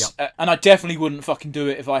 And I definitely wouldn't fucking do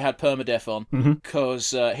it if I had permadeath on,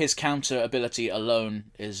 because his counter ability alone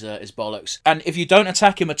is bollocks. And if you don't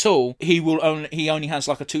attack him at all, he only has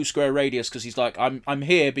like a 2 square radius, because he's like, I'm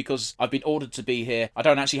here because I've been ordered to be here. I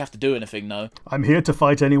don't actually have to do anything though. I'm here to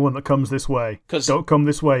fight anyone that comes this way. Don't come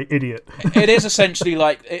this way, idiot. It is essentially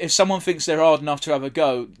like, if someone thinks they're hard enough to have a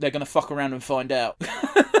go, they're going to fuck around and find out.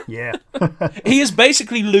 Yeah. He is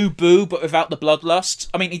basically Lu Bu, but without the bloodlust.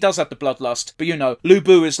 I mean, he does have the bloodlust, but Lu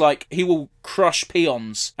Bu is like, he will crush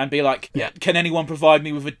peons and be like, can anyone provide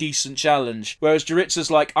me with a decent challenge? Whereas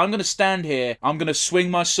Yuritsa's like, I'm going to stand here, I'm going to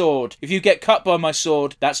swing my sword. If you get cut by my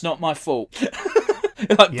sword, that's not my fault.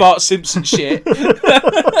 Like Bart Simpson shit.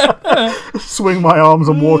 Swing my arms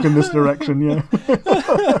and walk in this direction, yeah.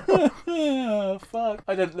 Oh, fuck.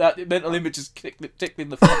 That mental image is tickling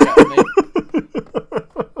the fuck out of me.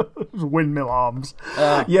 Windmill arms.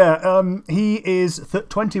 He is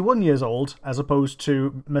 21 years old as opposed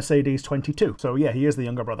to Mercedes 22. So yeah, he is the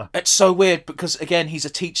younger brother. It's so weird because, again, he's a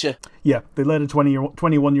teacher. Yeah, they let a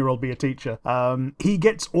 21-year-old be a teacher. He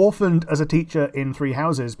gets orphaned as a teacher in Three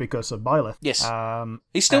Houses because of Byleth. Yes.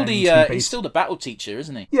 He's still he's still the battle teacher,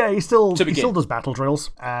 isn't he? Yeah, he still does battle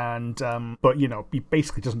drills, and but he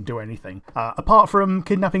basically doesn't do anything apart from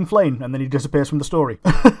kidnapping Flame, and then he disappears from the story.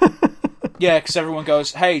 Yeah, because everyone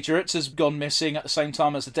goes, hey, Jaritza's gone missing at the same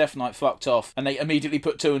time as the Death Knight fucked off, and they immediately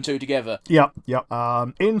put 2 and 2 together. Yep.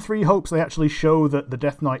 In Three Hopes, they actually show that the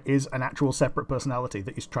Death Knight is an actual separate personality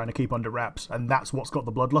that he's trying to keep under wraps, and that's what's got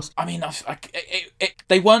the bloodlust. I mean,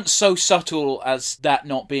 they weren't so subtle as that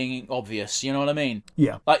not being obvious, you know what I mean?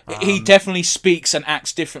 Yeah. Like, he definitely speaks and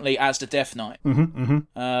acts differently as the Death Knight.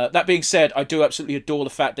 That being said, I do absolutely adore the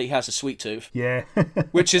fact that he has a sweet tooth. Yeah.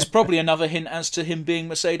 Which is probably another hint as to him being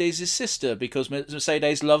Mercedes' sister, because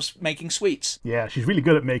Mercedes loves making sweets. Yeah, she's really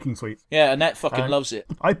good at making sweets. Yeah, Annette fucking loves it.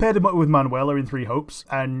 I paired him up with Manuela in Three Hopes,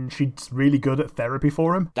 and she's really good at therapy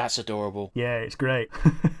for him. That's adorable. Yeah, it's great.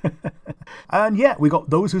 And yeah, we got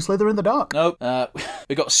Those Who Slither in the Dark. Nope.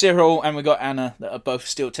 We got Cyril and we got Anna that are both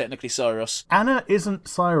still technically Cyros. Anna isn't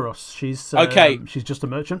Cyros. She's okay. She's just a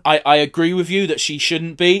merchant. I agree with you that she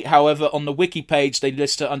shouldn't be. However, on the wiki page, they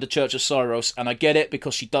list her under Church of Cyros, and I get it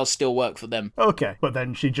because she does still work for them. Okay, but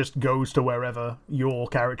then she just goes to wherever your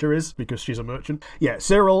character is because she's a merchant. Yeah,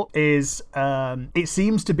 Cyril is. It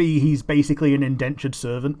seems to be he's basically an indentured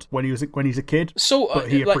servant when he's a kid. But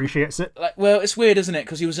he appreciates it. Well, it's weird, isn't it?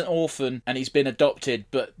 Because he was an orphan and he's been adopted,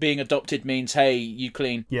 but being adopted means, hey, you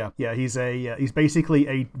clean. Yeah. He's basically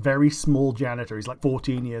a very small janitor. He's like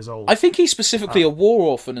 14 years old. I think he's specifically a war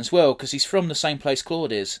orphan as well, because he's from the same place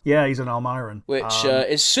Claude is. Yeah, he's an Almiran. Which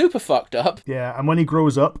is super fucked up. Yeah, and when he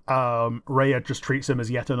grows up, Rhea just treats him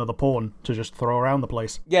as yet another pawn to just throw around the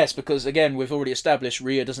place. Yes, because again, we've already established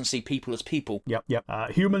Rhea doesn't see people as people. Yep.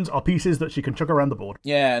 Humans are pieces that she can chuck around the board.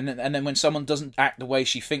 Yeah, and then when someone doesn't act the way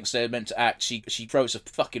she thinks they're meant to act, she throws a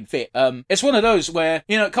fucking fit. It's one of those where,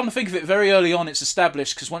 come to think of it, very early on it's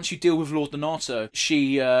established, because once you deal with Lord Donato,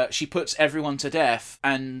 she puts everyone to death,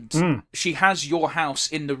 and she has your house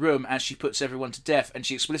in the room as she puts everyone to death, and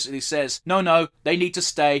she explicitly says, no, they need to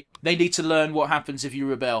stay. They need to learn what happens if you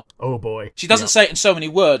rebel. Oh boy. She doesn't say it in so many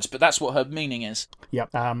words, but that's what her meaning is. Yep.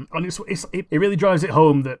 And it really drives it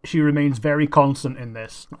home that she remains very constant in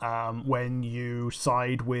this. When you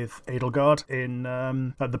side with Edelgard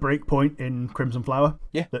at the break point in Crimson Flower.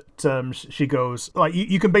 Yeah. That she goes, like,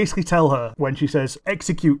 you can basically tell her when she says,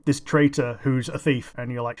 execute this traitor who's a thief,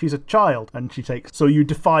 and you're like, she's a child, and she takes, so you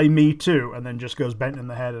defy me too, and then just goes bent in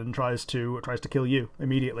the head and tries to kill you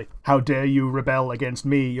immediately. How dare you rebel against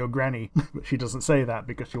me, your granny? But she doesn't say that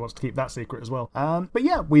because she wants to keep that secret as well. But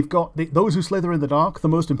yeah, we've got Those Who Slither in the Dark. The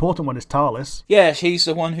most important one is Talis. Yeah, he's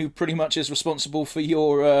the one who pretty much is responsible for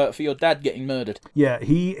your dad getting murdered. Yeah,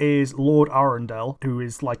 he is Lord Arundel, who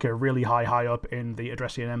is like a really high up in the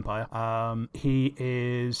Adressian Empire. He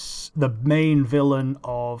is the main villain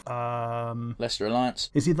of Leicester Alliance.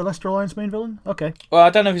 Is he the Leicester Alliance main villain? Okay. Well, I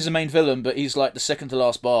don't know if he's the main villain, but he's like the second to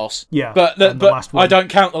last boss. Yeah, but I don't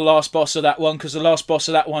count the last boss of that one, because the last boss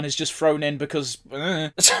of that one is just thrown in because.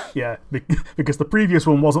 Yeah, because the previous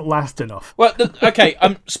one wasn't last enough. Well, okay.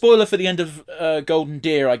 Spoiler for the end of Golden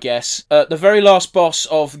Deer, I guess. The very last boss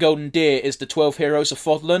of Golden Deer is the 12 Heroes of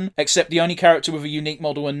Fodlan, except the only character with a unique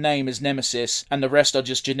model and name is Nemesis, and the rest are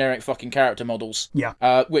just generic fucking character models. Yeah.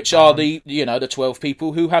 Which are the 12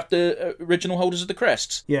 people who have the original holders of the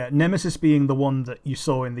crests. Yeah, Nemesis being the one that you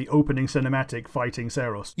saw in the opening cinematic fighting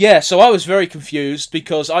Seros. Yeah, so I was very confused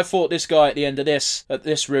because I fought this guy at the end of this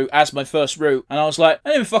route as my first route, and I was like, I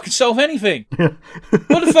didn't even fucking solve anything.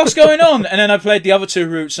 What the fuck's going on? And then I played the other two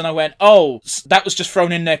routes and I went, oh, that was just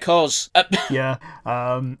thrown in there cause. Yeah,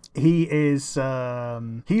 he is,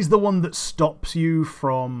 he's the one that stops you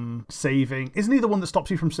from saving, isn't he the one that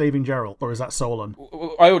stops you from saving Geralt, or is that Solon?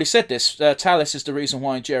 I already said this, Talis is the reason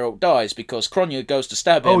why Geralt dies, because Kronya goes to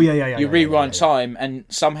stab him. Oh, yeah. You rewind time, and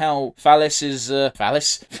somehow Phallus is,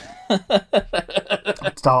 Phallus?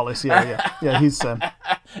 It's Talis, yeah. Yeah, he's...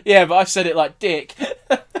 Yeah, but I said it like Dick.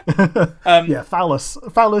 Yeah,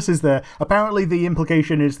 Phallus is there. Apparently the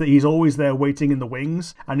implication is that he's always there waiting in the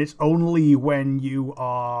wings, and it's only when you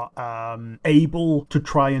are able to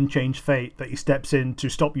try and change fate that he steps in to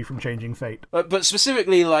stop you from changing fate. But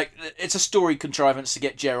specifically, like, it's a story contrivance to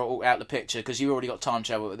get Geralt out of the picture, because you've already got time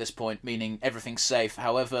travel at this point, meaning everything's safe.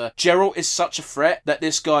 However, Geralt is such a threat that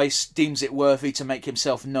this guy deems it worthy to make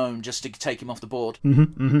himself known just to take him off the board.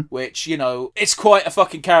 Mm-hmm. Which, it's quite a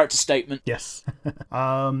fucking character statement. Yes.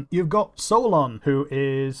 You've got Solon, who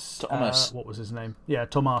is Thomas. what was his name? Yeah,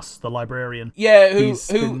 Tomas, the librarian. Yeah, who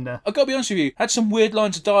I gotta be honest with you, had some weird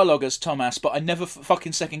lines of dialogue as Thomas, but I never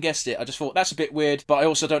fucking second guessed it. I just thought that's a bit weird, but I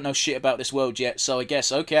also don't know shit about this world yet, so I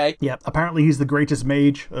guess okay. Yeah, apparently he's the greatest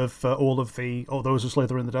mage of all those who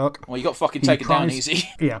slither in the dark. Well, you got fucking taken down easy.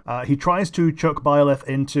 Yeah, he tries to chuck Byleth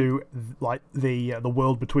into like the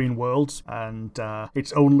world between worlds, and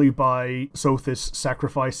it's only by Sothis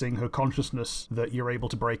sacrificing her consciousness that you're able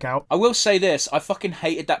to break out. I will say this, I fucking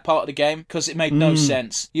hated that part of the game because it made no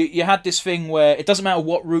sense. You had this thing where it doesn't matter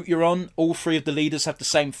what route you're on, all three of the leaders have the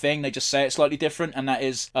same thing, they just say it slightly different, and that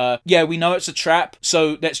is, yeah, we know it's a trap,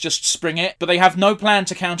 so let's just spring it, but they have no plan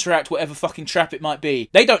to counteract whatever fucking trap it might be.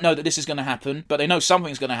 They don't know that this is going to happen, but they know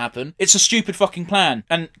something's going to happen. It's a stupid fucking plan,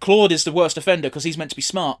 and Claude is the worst offender because he's meant to be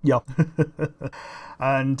smart. Yeah.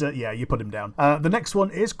 And yeah, you put him down. The next one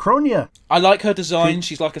is Kronia. I like her design.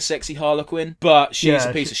 She's like a sexy Harlequin, but she's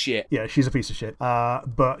a piece of shit. Yeah, she's a piece of shit.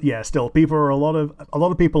 But yeah, still, a lot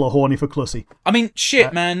of people are horny for Clussy. I mean,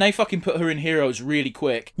 shit, man. They fucking put her in Heroes really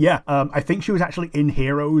quick. Yeah, I think she was actually in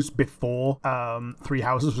Heroes before Three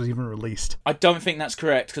Houses was even released. I don't think that's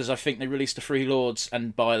correct because I think they released the Three Lords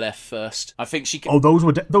and Byleth first. I think she. Oh, those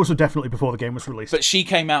were definitely before the game was released. But she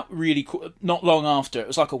came out really not long after. It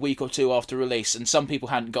was like a week or two after release, and some people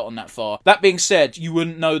hadn't gotten that far. That being said, you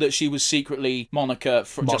wouldn't know that she was secretly Monica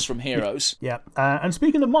just from Heroes. Yeah. And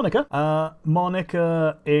speaking of Monica,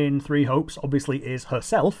 Monica in Three Hopes obviously is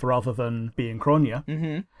herself rather than being Kronia.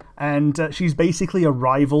 Mm-hmm. And she's basically a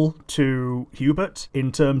rival to Hubert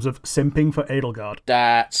in terms of simping for Edelgard.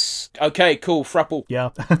 That's... Okay, cool, Frapple.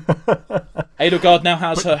 Yeah. Edelgard now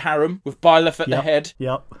has her harem with Byleth at the head.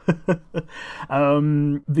 Yep.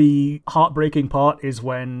 The heartbreaking part is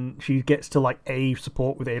when she gets to like A,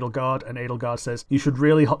 support with Edelgard, and Edelgard says, "You should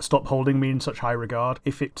really stop holding me in such high regard.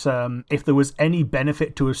 If there was any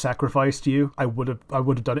benefit to a sacrifice to you, I would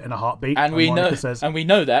have done it in a heartbeat." And we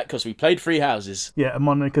know that because we played Three Houses. Yeah, and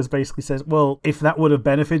Monica basically says, "Well, if that would have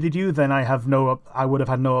benefited you, then I would have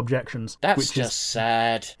had no objections." That's just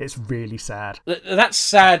sad. It's really sad. That's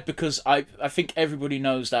sad because I think everybody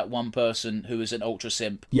knows that one person who is an ultra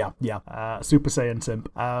simp. Yeah. Super Saiyan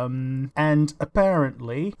simp. And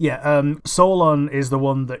apparently, Solon is the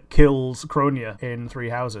one that kills Kronia in Three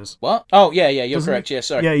Houses. What? Oh, yeah, you're correct. Yeah,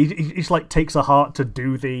 sorry. Yeah, he like takes a heart to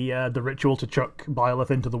do the ritual to chuck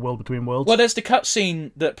Byleth into the world between worlds. Well, there's the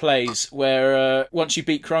cutscene that plays where once you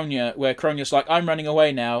beat Kronia, where Kronia's like, "I'm running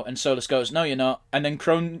away now," and Solus goes, "No, you're not." And then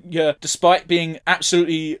Kronia, despite being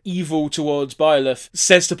absolutely evil towards Byleth,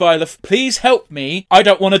 says to Byleth, "Please help me. I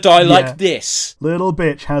don't want to die like this." Little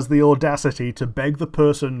bitch has the audacity to beg the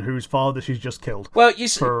person whose father she's just killed. Well,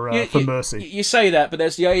 for mercy. You say that, but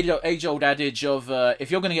there's the age-old adage of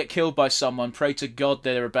if you're going to get killed by someone, pray to God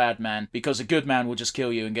they're a bad man, because a good man will just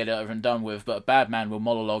kill you and get it over and done with, but a bad man will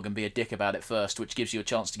monologue and be a dick about it first, which gives you a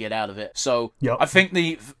chance to get out of it. So I think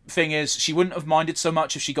the thing is, she wouldn't have minded so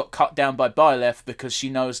much if she got cut down by Byleth, because she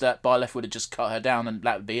knows that Byleth would have just cut her down and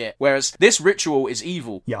that would be it. Whereas this ritual is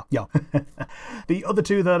evil. Yeah. The other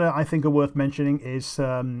two that I think are worth mentioning is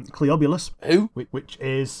Cleobulus. Who? Which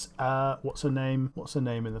is, what's her name? What's her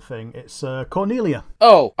name in the thing? It's Cornelia.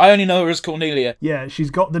 Oh, I only know her as Cornelia. Yeah, she's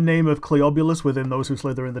got the name of Cleobulus within Those Who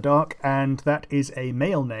Slither in the Dark, and that is a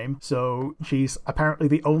male name, so she's apparently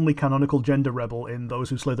the only canonical gender rebel in Those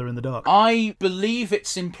Who Slither in the Dark. I believe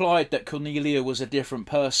it's implied that Cornelia was a different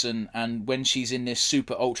person, and when she's in this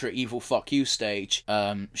super ultra evil fuck you stage,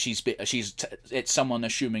 it's someone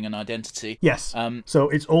assuming an identity. Yes. So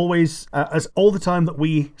it's always, as all the time that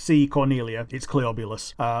we see Cornelia, it's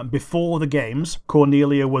Cleobulus. Before the games,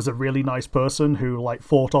 Cornelia was a really nice person who like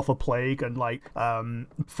fought off a plague and like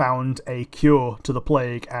found a cure to the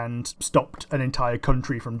plague and stopped an entire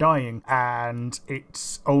country from dying. And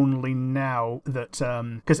it's only now that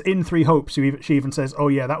because in Three Hopes she even says, "Oh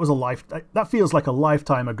yeah, that feels like a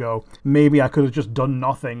lifetime ago. Maybe I could have just done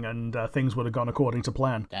nothing and things would have gone according to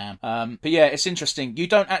plan." Damn. But yeah, it's interesting. You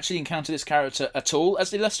don't actually encounter this character at all as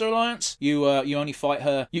the Leicester Alliance. You only fight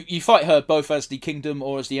her. You fight her both as the Kingdom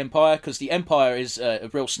or as the Empire, because the Empire is a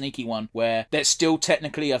real sneaky one where they're still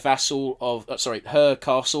technically a vassal of. Her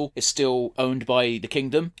castle is still owned by the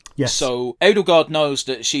Kingdom. Yes. So Edelgard knows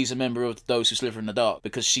that she's a member of Those Who Slither in the Dark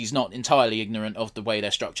because she's not entirely ignorant of the way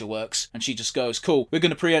their structure works, and she just goes, "Cool, we're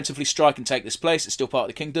going to preemptively strike and take this place. It's still part of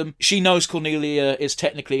the Kingdom." She knows Cornelia is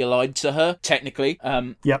technically allied to her, technically.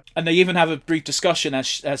 Yep. And they even have a brief discussion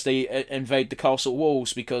as they invade the castle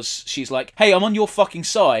walls, because she's like, "Hey, I'm on your fucking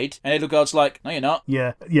side," and Edelgard's like, "No, you're not."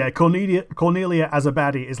 Yeah. Cornelia as a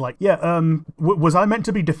baddie is like, was I meant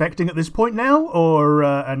to be defecting at this point now, or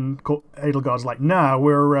and Edelgard's like, "Nah,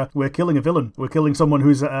 we're killing a villain." killing someone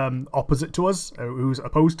who's opposite to us, who's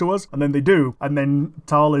opposed to us, and then they do, and then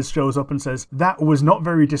Talis shows up and says, that was not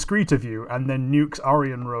very discreet of you, and then nukes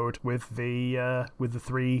Arian Road with the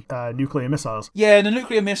 3 nuclear missiles. Yeah, the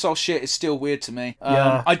nuclear missile shit is still weird to me.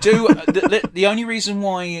 Yeah. I do. The only reason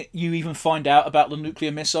why you even find out about the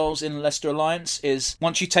nuclear missiles in Leicester Alliance is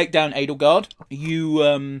once you take down Edelgard,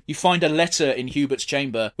 you find a letter in Hubert's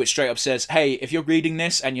chamber which straight up says, hey, if you're reading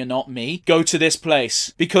this and you're not me, go to this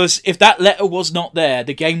place. Because if that letter was not there,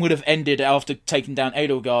 the game would have ended after taking down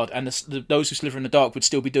Edelgard, and those who slither in the dark would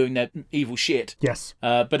still be doing their evil shit. Yes.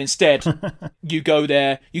 But instead, you go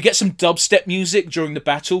there, you get some dubstep music during the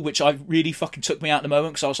battle, which I really fucking took me out in the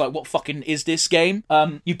moment, because I was like, what fucking is this game?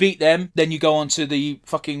 You beat them, then you go on to the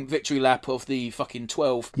fucking victory lap of the fucking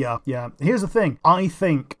 12. Yeah. Here's the thing. I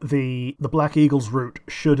think the Black Eagles route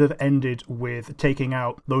should have ended with taking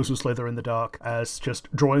out those who slither in the dark as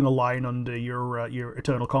just drawing a line under your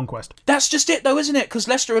eternal conquest. That's just it, though, isn't it? Because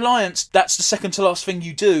Leicester Alliance, that's the second to last thing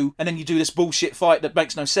you do, and then you do this bullshit fight that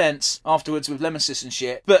makes no sense afterwards with Nemesis and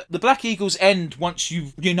shit. But the Black Eagles end once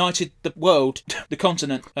you've united the world, the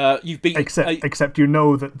continent. You've beaten. Except you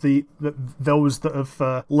know that those that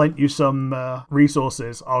have lent you some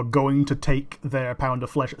resources are going to take their pound of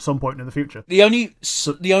flesh at some point in the future. The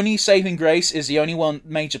only saving grace is the only one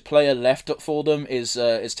major player left for them is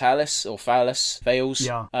Talis or Fails.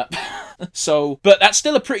 Yeah. But that's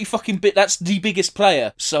still a pretty fucking bit. That's the biggest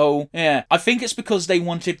player. So yeah, I think it's because they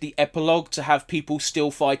wanted the epilogue to have people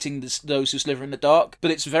still fighting those who slither in the dark,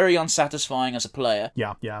 but it's very unsatisfying as a player.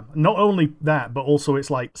 Yeah. Not only that, but also it's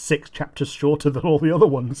like 6 chapters shorter than all the other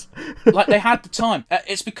ones. Like, they had the time.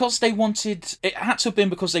 It's because they wanted... It had to have been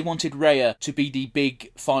because they wanted Rhea to be the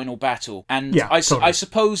big final battle. And yeah, I totally.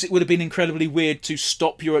 suppose it would have been incredibly weird to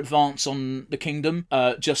stop your advance on the kingdom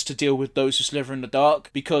just to deal with those who slither in the dark,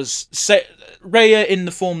 because Rhea, in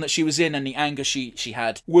the form that she was in and the anger she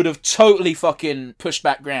had, would have totally fucking pushed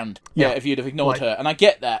back ground if you'd have ignored her. And I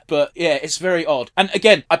get that, but yeah, it's very odd. And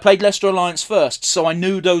again, I played Leicester Alliance first, so I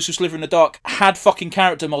knew those who slither in the dark had fucking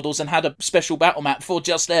character models and had a special battle map for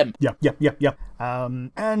just them. Yeah.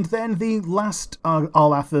 And then the last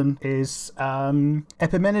Arlathan is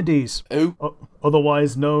Epimenides. Who?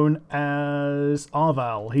 Otherwise known as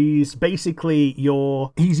Arval. He's basically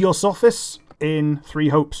your Sophis in Three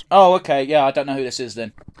Hopes. Oh, okay. Yeah, I don't know who this is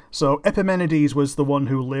then. So Epimenides was the one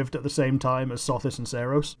who lived at the same time as Sothis and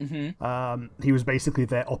Seros. Mm-hmm. He was basically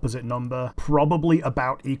their opposite number, probably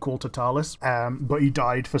about equal to Talis, but he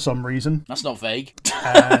died for some reason. That's not vague.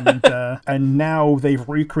 and now they've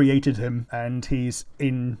recreated him, and he's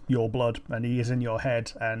in your blood, and he is in your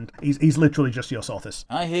head, and he's literally just your Sothis.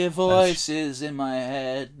 I hear voices in my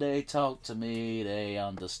head. They talk to me. They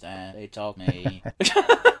understand. They talk me.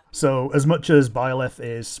 So, as much as Byleth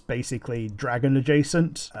is basically dragon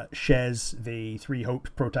adjacent, Shez, the Three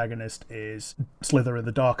Hopes protagonist, is Slither in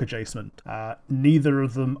the Dark adjacent. Neither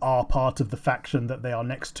of them are part of the faction that they are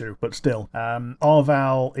next to, but still.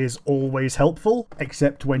 Arval is always helpful,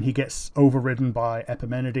 except when he gets overridden by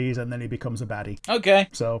Epimenides, and then he becomes a baddie. Okay.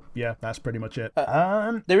 So, yeah, that's pretty much it.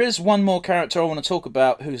 There is one more character I want to talk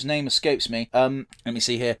about whose name escapes me. Let me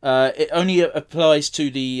see here. It only applies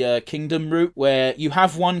to the Kingdom route, where you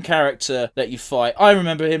have one character that you fight. I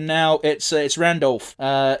remember him now. It's Randolph.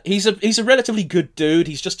 He's a relatively good dude.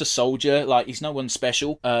 He's just a soldier. Like, he's no one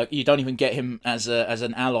special. You don't even get him as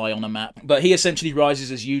an ally on a map. But he essentially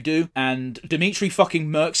rises as you do, and Dimitri fucking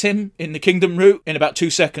murks him in the Kingdom route in about 2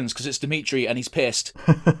 seconds because it's Dimitri and he's pissed.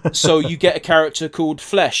 So you get a character called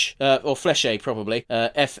Flesh, or Fleshe probably,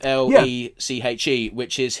 Fleche,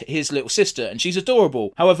 which is his little sister, and she's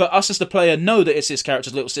adorable. However, us as the player know that it's his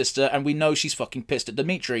character's little sister, and we know she's fucking pissed at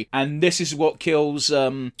Dimitri. And this is what kills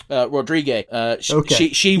Rodrigue.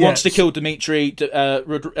 She wants to kill Dimitri,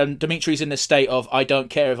 and Dimitri's in this state of, I don't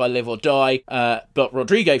care if I live or die, but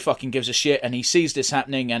Rodrigue fucking gives a shit, and he sees this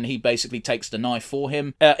happening, and he basically takes the knife for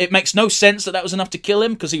him. It makes no sense that was enough to kill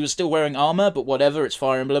him, because he was still wearing armour, but whatever, it's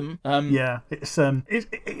Fire Emblem.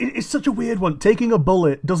 It's such a weird one. Taking a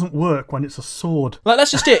bullet doesn't work when it's a sword. Like,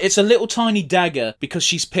 that's just it. It's a little tiny dagger, because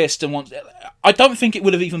she's pissed and wants... I don't think it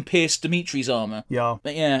would have even pierced Dimitri's armour. Yeah.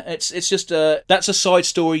 But yeah, it's just that's a side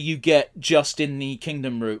story you get just in the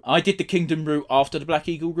Kingdom route. I did the Kingdom route after the Black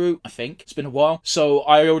Eagle route, I think. It's been a while. So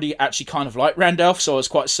I already actually kind of like Randolph, so I was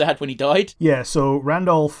quite sad when he died. Yeah, so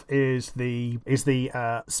Randolph is the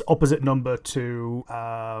opposite number to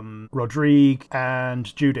Rodrigue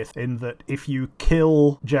and Judith, in that if you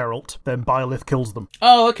kill Geralt, then Byleth kills them.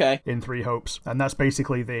 Oh, okay. In Three Hopes. And that's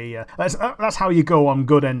basically that's how you go on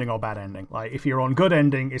good ending or bad ending. Like, if you're on good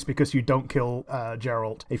ending, it's because you don't kill Geralt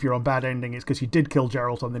Geralt. If you're on bad ending, it's because you did kill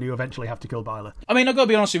Geralt and then you eventually have to kill Byleth. I mean, I've got to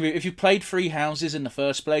be honest with you, if you played Three Houses in the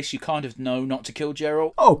first place, you kind of know not to kill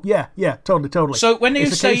Geralt. Oh, yeah, totally. So when you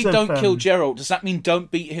say of, don't kill Geralt, does that mean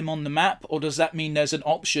don't beat him on the map, or does that mean there's an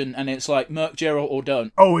option and it's like Merc Geralt or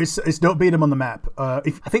don't? Oh, it's don't beat him on the map. I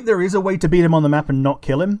think there is a way to beat him on the map and not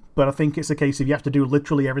kill him, but I think it's a case of you have to do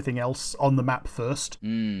literally everything else on the map first.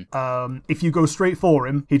 If you go straight for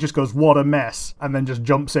him, he just goes, what a mess, and then just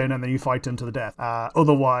jumps in and then you fight him to the death.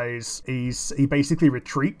 Otherwise, he basically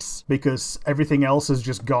retreats because everything else has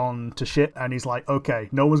just gone to shit, and he's like, okay,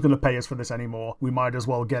 no one's going to pay us for this anymore. We might as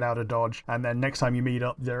well get out of Dodge. And then next time you meet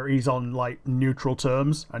up, he's on like neutral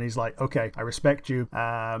terms, and he's like, okay, I respect you.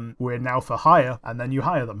 We're now for hire, and then you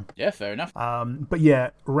hire them. Yeah, fair enough. But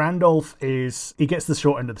yeah, Randolph he gets the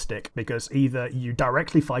short end of the stick because either you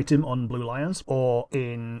directly fight him on Blue Lions, or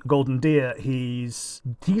in Golden Deer, he's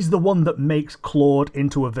the one that makes Claude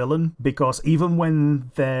into a villain, because even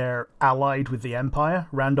when they're allied with the Empire,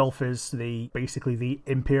 Randolph is basically the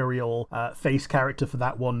Imperial face character for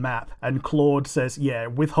that one map, and Claude says, yeah,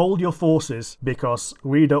 withhold your forces because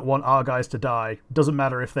we don't want our guys to die. Doesn't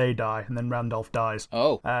matter if they die. And then Randolph dies.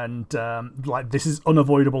 Oh. And this is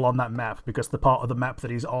unavoidable on that map because the part of the map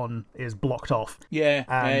that he's on is blocked off. Yeah.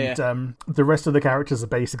 And the rest of the characters are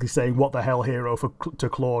basically saying what the hell hero to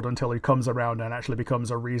Claude until he comes around and actually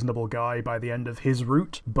becomes a reasonable guy by the end of his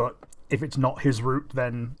route. But if it's not his route,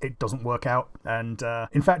 then it doesn't work out. And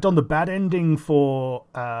in fact, on the bad ending for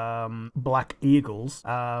Black Eagles,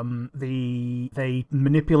 they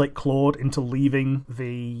manipulate Claude into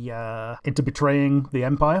into betraying the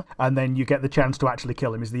Empire, and then you get the chance to actually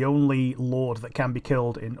kill him. He's the only Lord that can be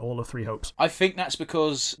killed in all of Three Hopes. I think that's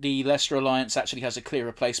because the Leicester Alliance actually has a clear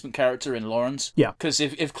replacement character in Lawrence. Yeah. Because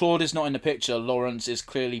if Claude is not in the picture, Lawrence is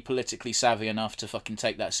clearly politically savvy enough to fucking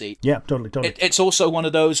take that seat. Yeah, totally. It's also one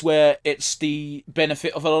of those where it's the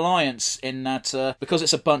benefit of an alliance in that because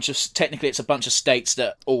it's a bunch of states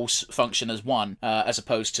that all function as one, as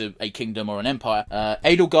opposed to a kingdom or an empire.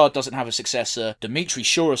 Edelgard doesn't have a successor. Dimitri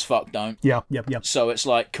sure as fuck don't. Yeah. So it's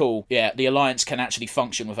like, cool, yeah, the alliance can actually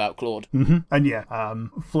function without Claude. Mm-hmm. And yeah,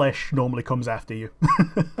 Flesh normally comes after you.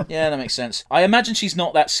 Yeah, that makes sense. I imagine she's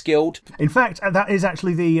not that skilled. In fact, that is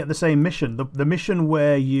actually the same mission. The mission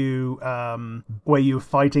where you're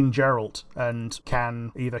fighting Geralt and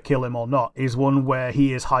can either kill him or not is one where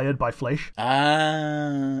he is hired by Flesh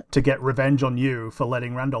to get revenge on you for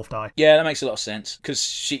letting Randolph die. Yeah, that makes a lot of sense because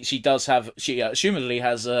she assumedly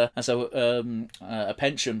has a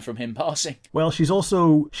pension from him passing. Well, she was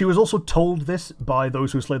also told this by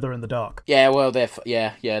those who slither in the dark. Yeah, well, they're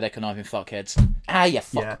conniving fuckheads. You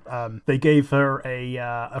fuck. Yeah, they gave her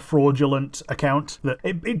a fraudulent account that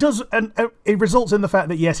it does, and it results in the fact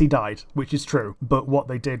that yes, he died, which is true. But what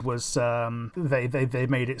they did was they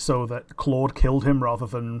made it so that Claude killed him rather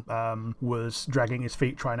than was dragging his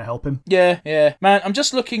feet trying to help him. Yeah. Man, I'm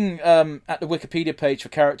just looking at the Wikipedia page for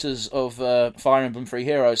characters of Fire Emblem Three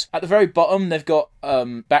Heroes. At the very bottom, they've got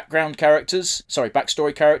backstory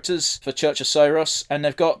characters for Church of Cyros, and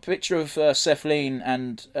they've got a picture of Cephaline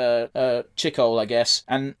and Chicol, I guess.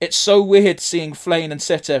 And it's so weird seeing Flayn and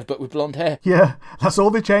Setev, but with blonde hair. Yeah, that's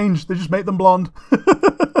all they changed. They just made them blonde.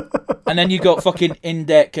 And then you got fucking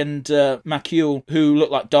Indek and Macule, who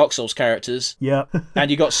look like Dark Souls characters. Yeah.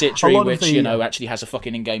 And you got Citri, which, actually has a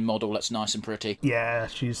fucking in-game model that's nice and pretty. Yeah,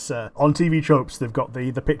 she's... on TV Tropes, they've got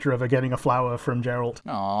the picture of her getting a flower from Geralt.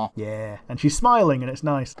 Aww. Yeah, and she's smiling, and it's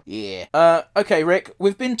nice. Yeah. Okay, Rick,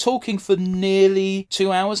 we've been talking for nearly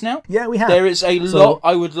 2 hours now. Yeah, we have. There is a lot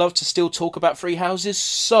I would love to still talk about Three Houses,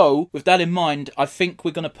 so, with that in mind, I think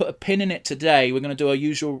we're going to put a pin in it today. We're going to do our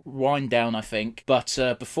usual wind down, I think. But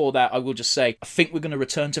before that, I will just say, I think we're going to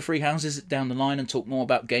return to Three Houses down the line and talk more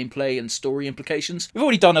about gameplay and story implications. We've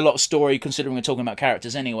already done a lot of story, considering we're talking about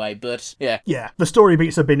characters anyway, but yeah. Yeah, the story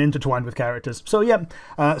beats have been intertwined with characters. So yeah,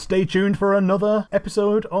 stay tuned for another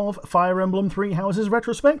episode of Fire Emblem Three Houses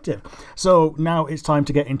Retrospective. So now it's time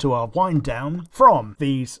to get into our wind down from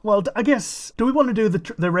these. Well, I guess, do we want to do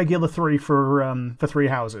the regular three for Three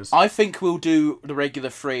Houses? I think we'll do the regular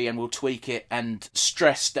three and we'll tweak it and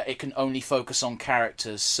stress that it can only focus on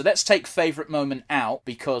characters. So let's take favourite moment out,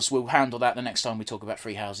 because we'll handle that the next time we talk about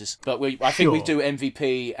Three Houses. But I think we do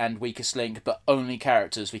MVP and Weakest Link, but only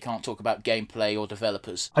characters. We can't talk about gameplay or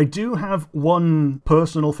developers. I do have one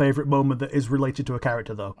personal favourite moment that is related to a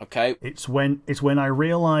character, though. Okay. It's when I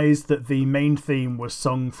realised that the main theme was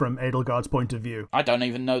sung from Edelgard's point of view. I don't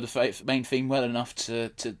even know the main theme well enough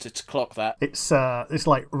to clock that. It's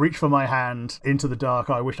like, reach for my hand, into the dark,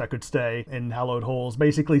 I wish I could stay, in hallowed halls,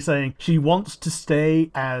 basically saying she wants to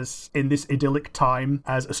stay as in this idyllic time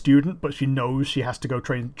as a student, but she knows she has to go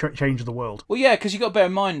change the world. Well, yeah, because you got to bear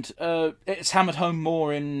in mind, it's hammered home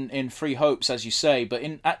more in Free Hopes, as you say, but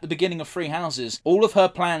at the beginning of Free Houses, all of her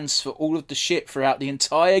plans for all of the shit throughout the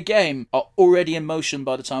entire game are already in motion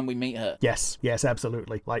by the time we meet her. Yes,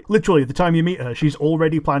 absolutely. Like, literally, the time you meet her, she's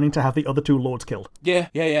already planning to have the other two lords killed. Yeah.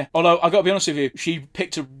 Although, I got to be honest with you, she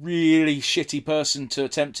picked a really shitty person to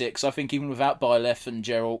attempt it, because I think even without Byleth and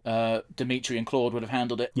Geralt, Dimitri and Claude would have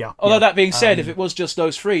handled it. Yeah. Although, that being said, if it was just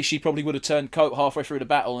those three, she probably would have turned coat halfway through the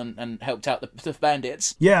battle and helped out the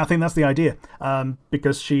bandits. Yeah, I think that's the idea.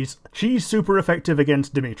 Because she's super effective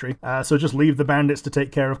against Dimitri, so just leave the bandits to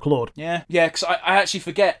take care of Claude. Yeah, because I actually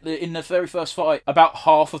forget that in the very first fight, about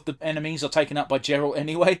half of the enemies are taken out by Geralt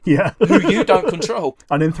anyway. Yeah. Who you don't control.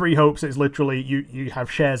 And in Three Hopes, it's literally you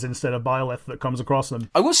have shares instead of Byleth that comes across them.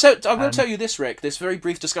 I will tell you this, Rick. This very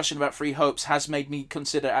brief discussion about Free Hopes has made me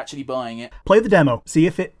consider actually buying it. Play the demo. See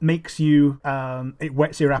if it makes you, it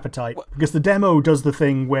whets your appetite. Because the demo does the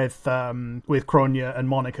thing with Kronya and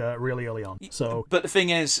Monica really early on. So, but the thing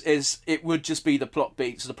is it would just be the plot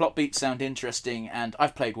beats. The plot beats sound interesting, and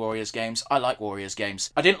I've played Warriors games. I like Warriors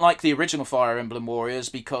games. I didn't like the original Fire Emblem Warriors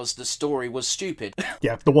because the story was stupid.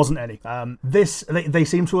 Yeah, there wasn't any. They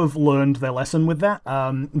seem to have learned their lesson with that.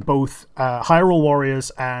 Both Hyrule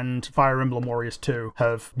Warriors and Fire Emblem Warriors 2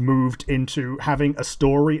 have moved into having a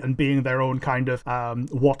story and being their own kind of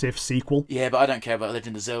what-if sequel. Yeah, but I don't care about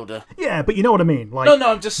Legend of Zelda. Yeah, but you know what I mean. Like,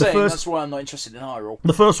 no, I'm just saying that's why I'm not interested in Hyrule.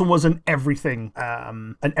 The first one was an everything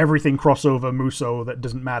crossover Muso that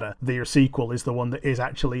doesn't matter. The sequel is the one that is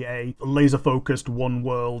actually a laser-focused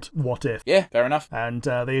one-world what-if. Yeah, fair enough. And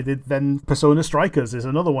they did then Persona Strikers is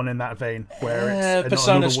another one in that vein, where it's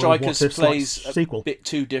Persona Strikers plays sequel. A bit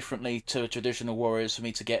too differently to traditional Warriors for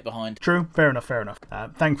me to get behind. True, fair enough.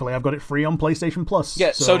 Thankfully, I've got it free on PlayStation Plus.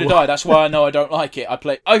 Yeah, so did I. That's why I know I don't like it.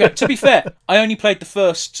 Okay, to be fair, I only played the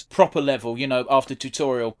first proper level, after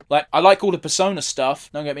tutorial. Like, I like all the Persona stuff,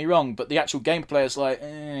 don't get me wrong, but the actual gameplay is like,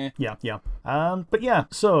 Yeah. But yeah,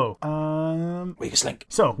 so... weakest link.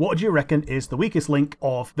 So, what do you reckon is the weakest link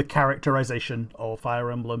of the characterization of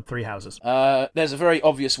Fire Emblem Three Houses? There's a very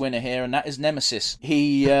obvious winner here, and that is Nemesis.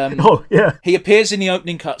 He he appears in the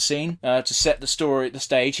opening cutscene to set the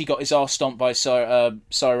stage. He got his arse stomped by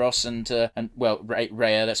Cyros and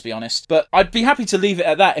Rhea, let's be honest. But I'd be happy to leave it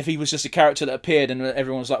at that if he was just a character that appeared and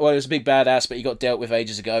everyone was like, well, he was a big badass, but he got dealt with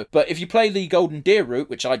ages ago. But if you play the Golden Deer route,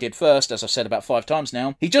 which I did first, as I've said about 5 times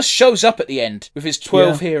now, he just shows up at the end with his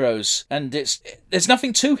 12 heroes, and there's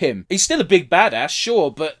nothing to him. He's still a big badass,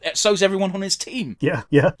 sure, but so's everyone on his team. Yeah.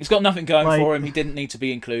 He's got nothing going for him. He didn't need to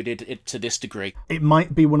be included to this degree. It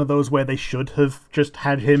might be one of those where they should have just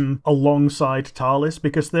had him alongside Talis,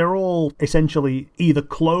 because they're all essentially either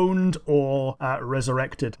cloned or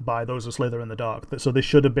resurrected by those who slither in the dark. So they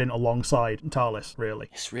should have been alongside Talis, really.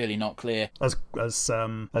 It's really not clear. As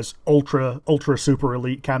ultra super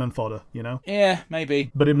elite cannon fodder, Yeah,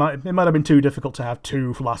 maybe. But it might have been too difficult to have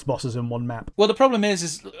 2 last bosses in one map. Well, the problem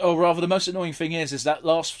is or rather the most annoying thing is that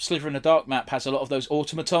last Slither in the Dark map has a lot of those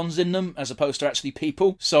automatons in them as opposed to actually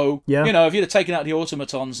people. So, if you'd have taken out the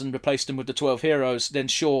automatons and replaced them with the 12 heroes, then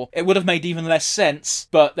sure, it would have made even less sense,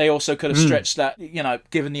 but they also could have stretched that,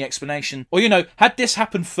 given the explanation. Or, had this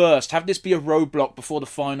happen first, have this be a roadblock before the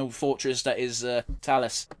final fortress that is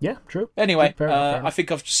Talis. Yeah, true. Anyway, fair enough. I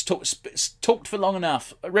think I've just talked for long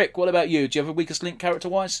enough. Rick, what about you? Do you have a weakest link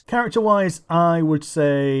character-wise? Character-wise, I'd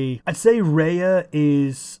say Rhea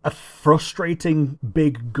is a frustrating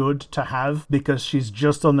big good to have because she's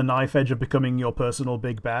just on the knife edge of becoming your personal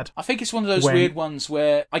big bad. I think it's one of those weird ones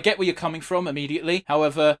where I get where you're coming from immediately.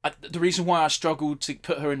 However, the reason why I struggled to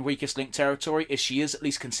put her in weakest link territory is she is at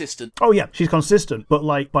least consistent. Oh yeah, she's consistent, but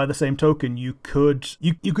by the same token, you could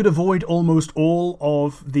avoid almost all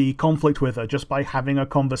of the conflict with her just by having a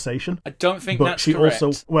conversation. I don't think but that's she correct.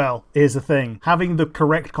 Also, here's the thing, having the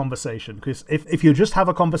correct conversation, because if you just have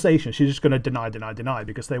a conversation, she's just going to deny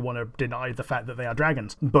because they want to deny the fact that they are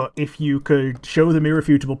dragons. But if you could show them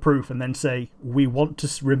irrefutable proof and then say, we want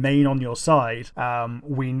to remain on your side,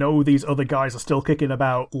 we know these other guys are still kicking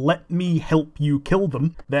about, let me help you kill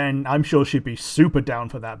them, then I'm sure she'd be super down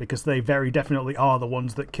for that, because they very definitely are the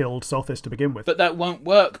ones that killed Sothis to begin with. But that won't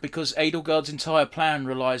work because Edelgard's entire plan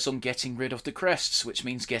relies on getting rid of the crests, which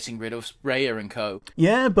means getting rid of Rhea and co.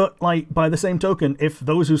 Yeah, but by the same token, if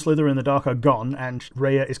those who slither in the dark are gone and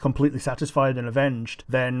Rhea is completely satisfied unified and avenged,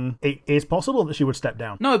 then it is possible that she would step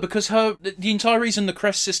down. No, because the entire reason the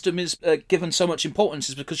crest system is given so much importance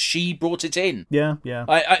is because she brought it in. Yeah.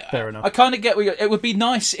 Fair enough. I kind of get it would be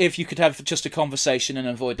nice if you could have just a conversation and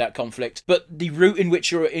avoid that conflict, but the route in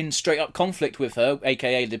which you're in straight up conflict with her,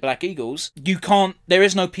 aka the Black Eagles, there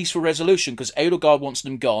is no peaceful resolution because Edelgard wants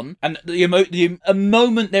them gone, and a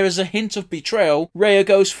moment there is a hint of betrayal, Rhea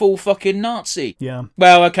goes full fucking Nazi. Yeah.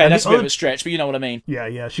 Well, okay, that's a bit of a stretch, but you know what I mean.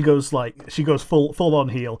 Yeah. She goes full on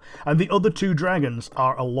heel, and the other two dragons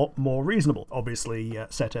are a lot more reasonable. Obviously,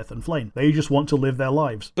 Seteth and Flame. They just want to live their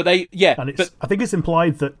lives. But I think it's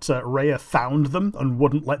implied that Rhea found them and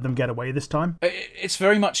wouldn't let them get away this time. It's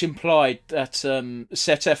very much implied that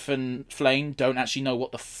Seteth and Flame don't actually know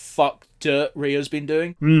what the fuck dirt Rhea's been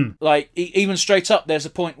doing. Like, even straight up, there's a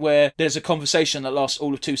point where there's a conversation that lasts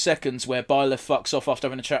all of 2 seconds where Byleth fucks off after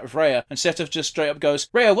having a chat with Rhea, and Seteth just straight up goes,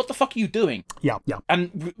 Rhea, what the fuck are you doing? Yeah.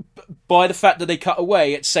 And by the fact that they cut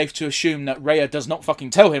away, it's safe to assume that Rhea does not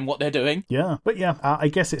fucking tell him what they're doing. Yeah. But I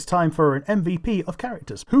guess it's time for an MVP of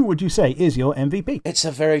characters. Who would you say is your MVP? It's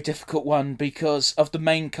a very difficult one because of the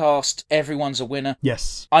main cast, everyone's a winner.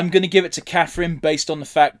 Yes. I'm going to give it to Catherine based on the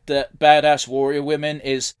fact that Badass Warrior Women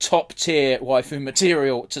is top tier waifu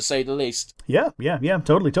material, to say the least. Yeah,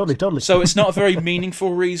 totally. So it's not a very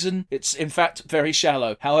meaningful reason. It's, in fact, very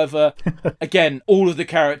shallow. However, again, all of the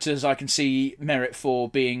characters I can see merit for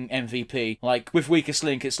being MVP. Like, with Weakest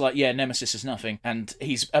Link, it's like, yeah, Nemesis is nothing. And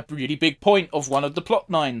he's a really big point of one of the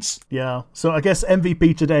plot lines. Yeah, so I guess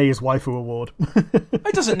MVP today is Waifu Award.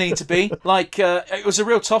 It doesn't need to be. Like, it was a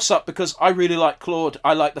real toss-up because I really like Claude.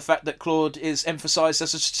 I like the fact that Claude is emphasised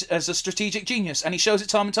as a strategic genius, and he shows it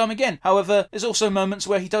time and time again. However, there's also moments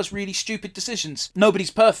where he does really stupid decisions. Nobody's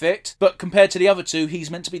perfect, but compared to the other two, he's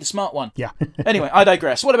meant to be the smart one. Yeah. Anyway, I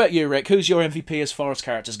digress. What about you, Rick? Who's your MVP as far as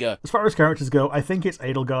characters go? As far as characters go, I think it's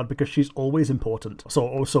Edelgard because she's always important.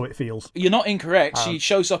 So it feels. You're not incorrect. She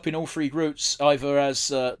shows up in all 3 routes, either as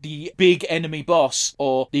the big enemy boss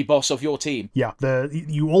or the boss of your team. Yeah,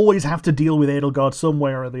 you always have to deal with Edelgard some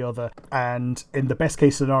way or the other, and in the best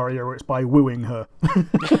case scenario, it's by wooing her.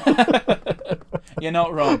 You're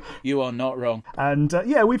not wrong. You are not wrong. And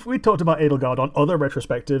we've talked about Edelgard on other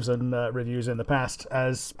retrospectives and reviews in the past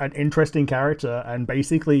as an interesting character and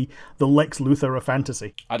basically the Lex Luthor of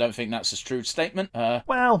fantasy. I don't think that's a true statement.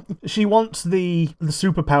 Well, she wants the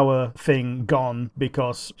superpower thing gone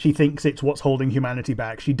because she thinks it's what's holding humanity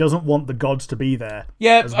back. She doesn't want the gods to be there.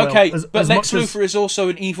 Yeah, okay, but Lex Luthor is also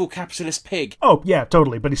an evil capitalist pig. Oh, yeah,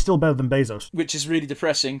 totally, but he's still better than Bezos. Which is really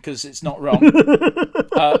depressing because it's not wrong.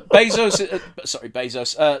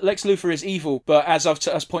 Lex Luthor is evil, but as I've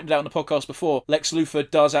pointed out on the podcast before, Lex Luthor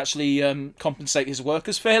does actually compensate his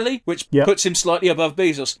workers fairly, which puts him slightly above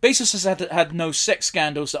Bezos. Bezos has had no sex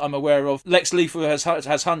scandals that I'm aware of. Lex Luthor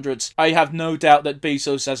has hundreds. I have no doubt that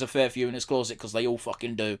Bezos has a fair few in his closet because they all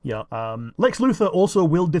fucking do. Yeah. Lex Luthor also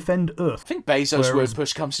will defend Earth. I think Bezos would,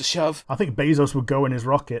 push comes to shove. I think Bezos would go in his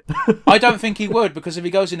rocket. I don't think he would, because if he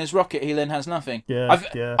goes in his rocket, he then has nothing. Yeah.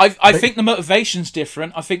 I think the motivation's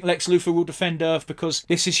different. I think Lex Luthor will defend Earth because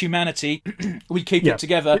this is humanity. We keep it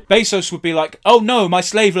together. Bezos would be like, oh no, my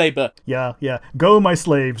slave labour. Yeah. Go, my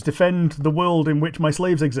slaves. Defend the world in which my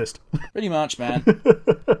slaves exist. Pretty much, man.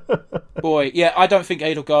 Boy, yeah, I don't think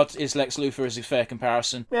Edelgard is Lex Luthor as a fair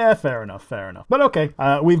comparison. Yeah, fair enough. But okay,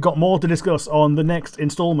 we've got more to discuss on the next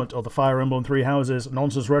installment of the Fire Emblem Three Houses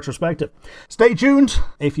Nonsense Retrospective. Stay tuned.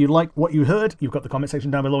 If you like what you heard, you've got the comment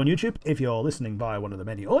section down below on YouTube. If you're listening via one of the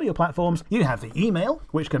many audio platforms, you have the email,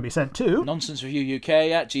 which can be sent to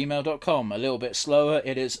nonsensereviewuk@gmail.com. A little bit slower,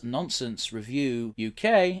 it is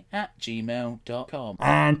nonsensereviewuk@gmail.com.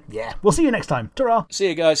 And yeah, we'll see you next time. Ta-ra! See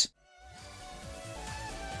you guys.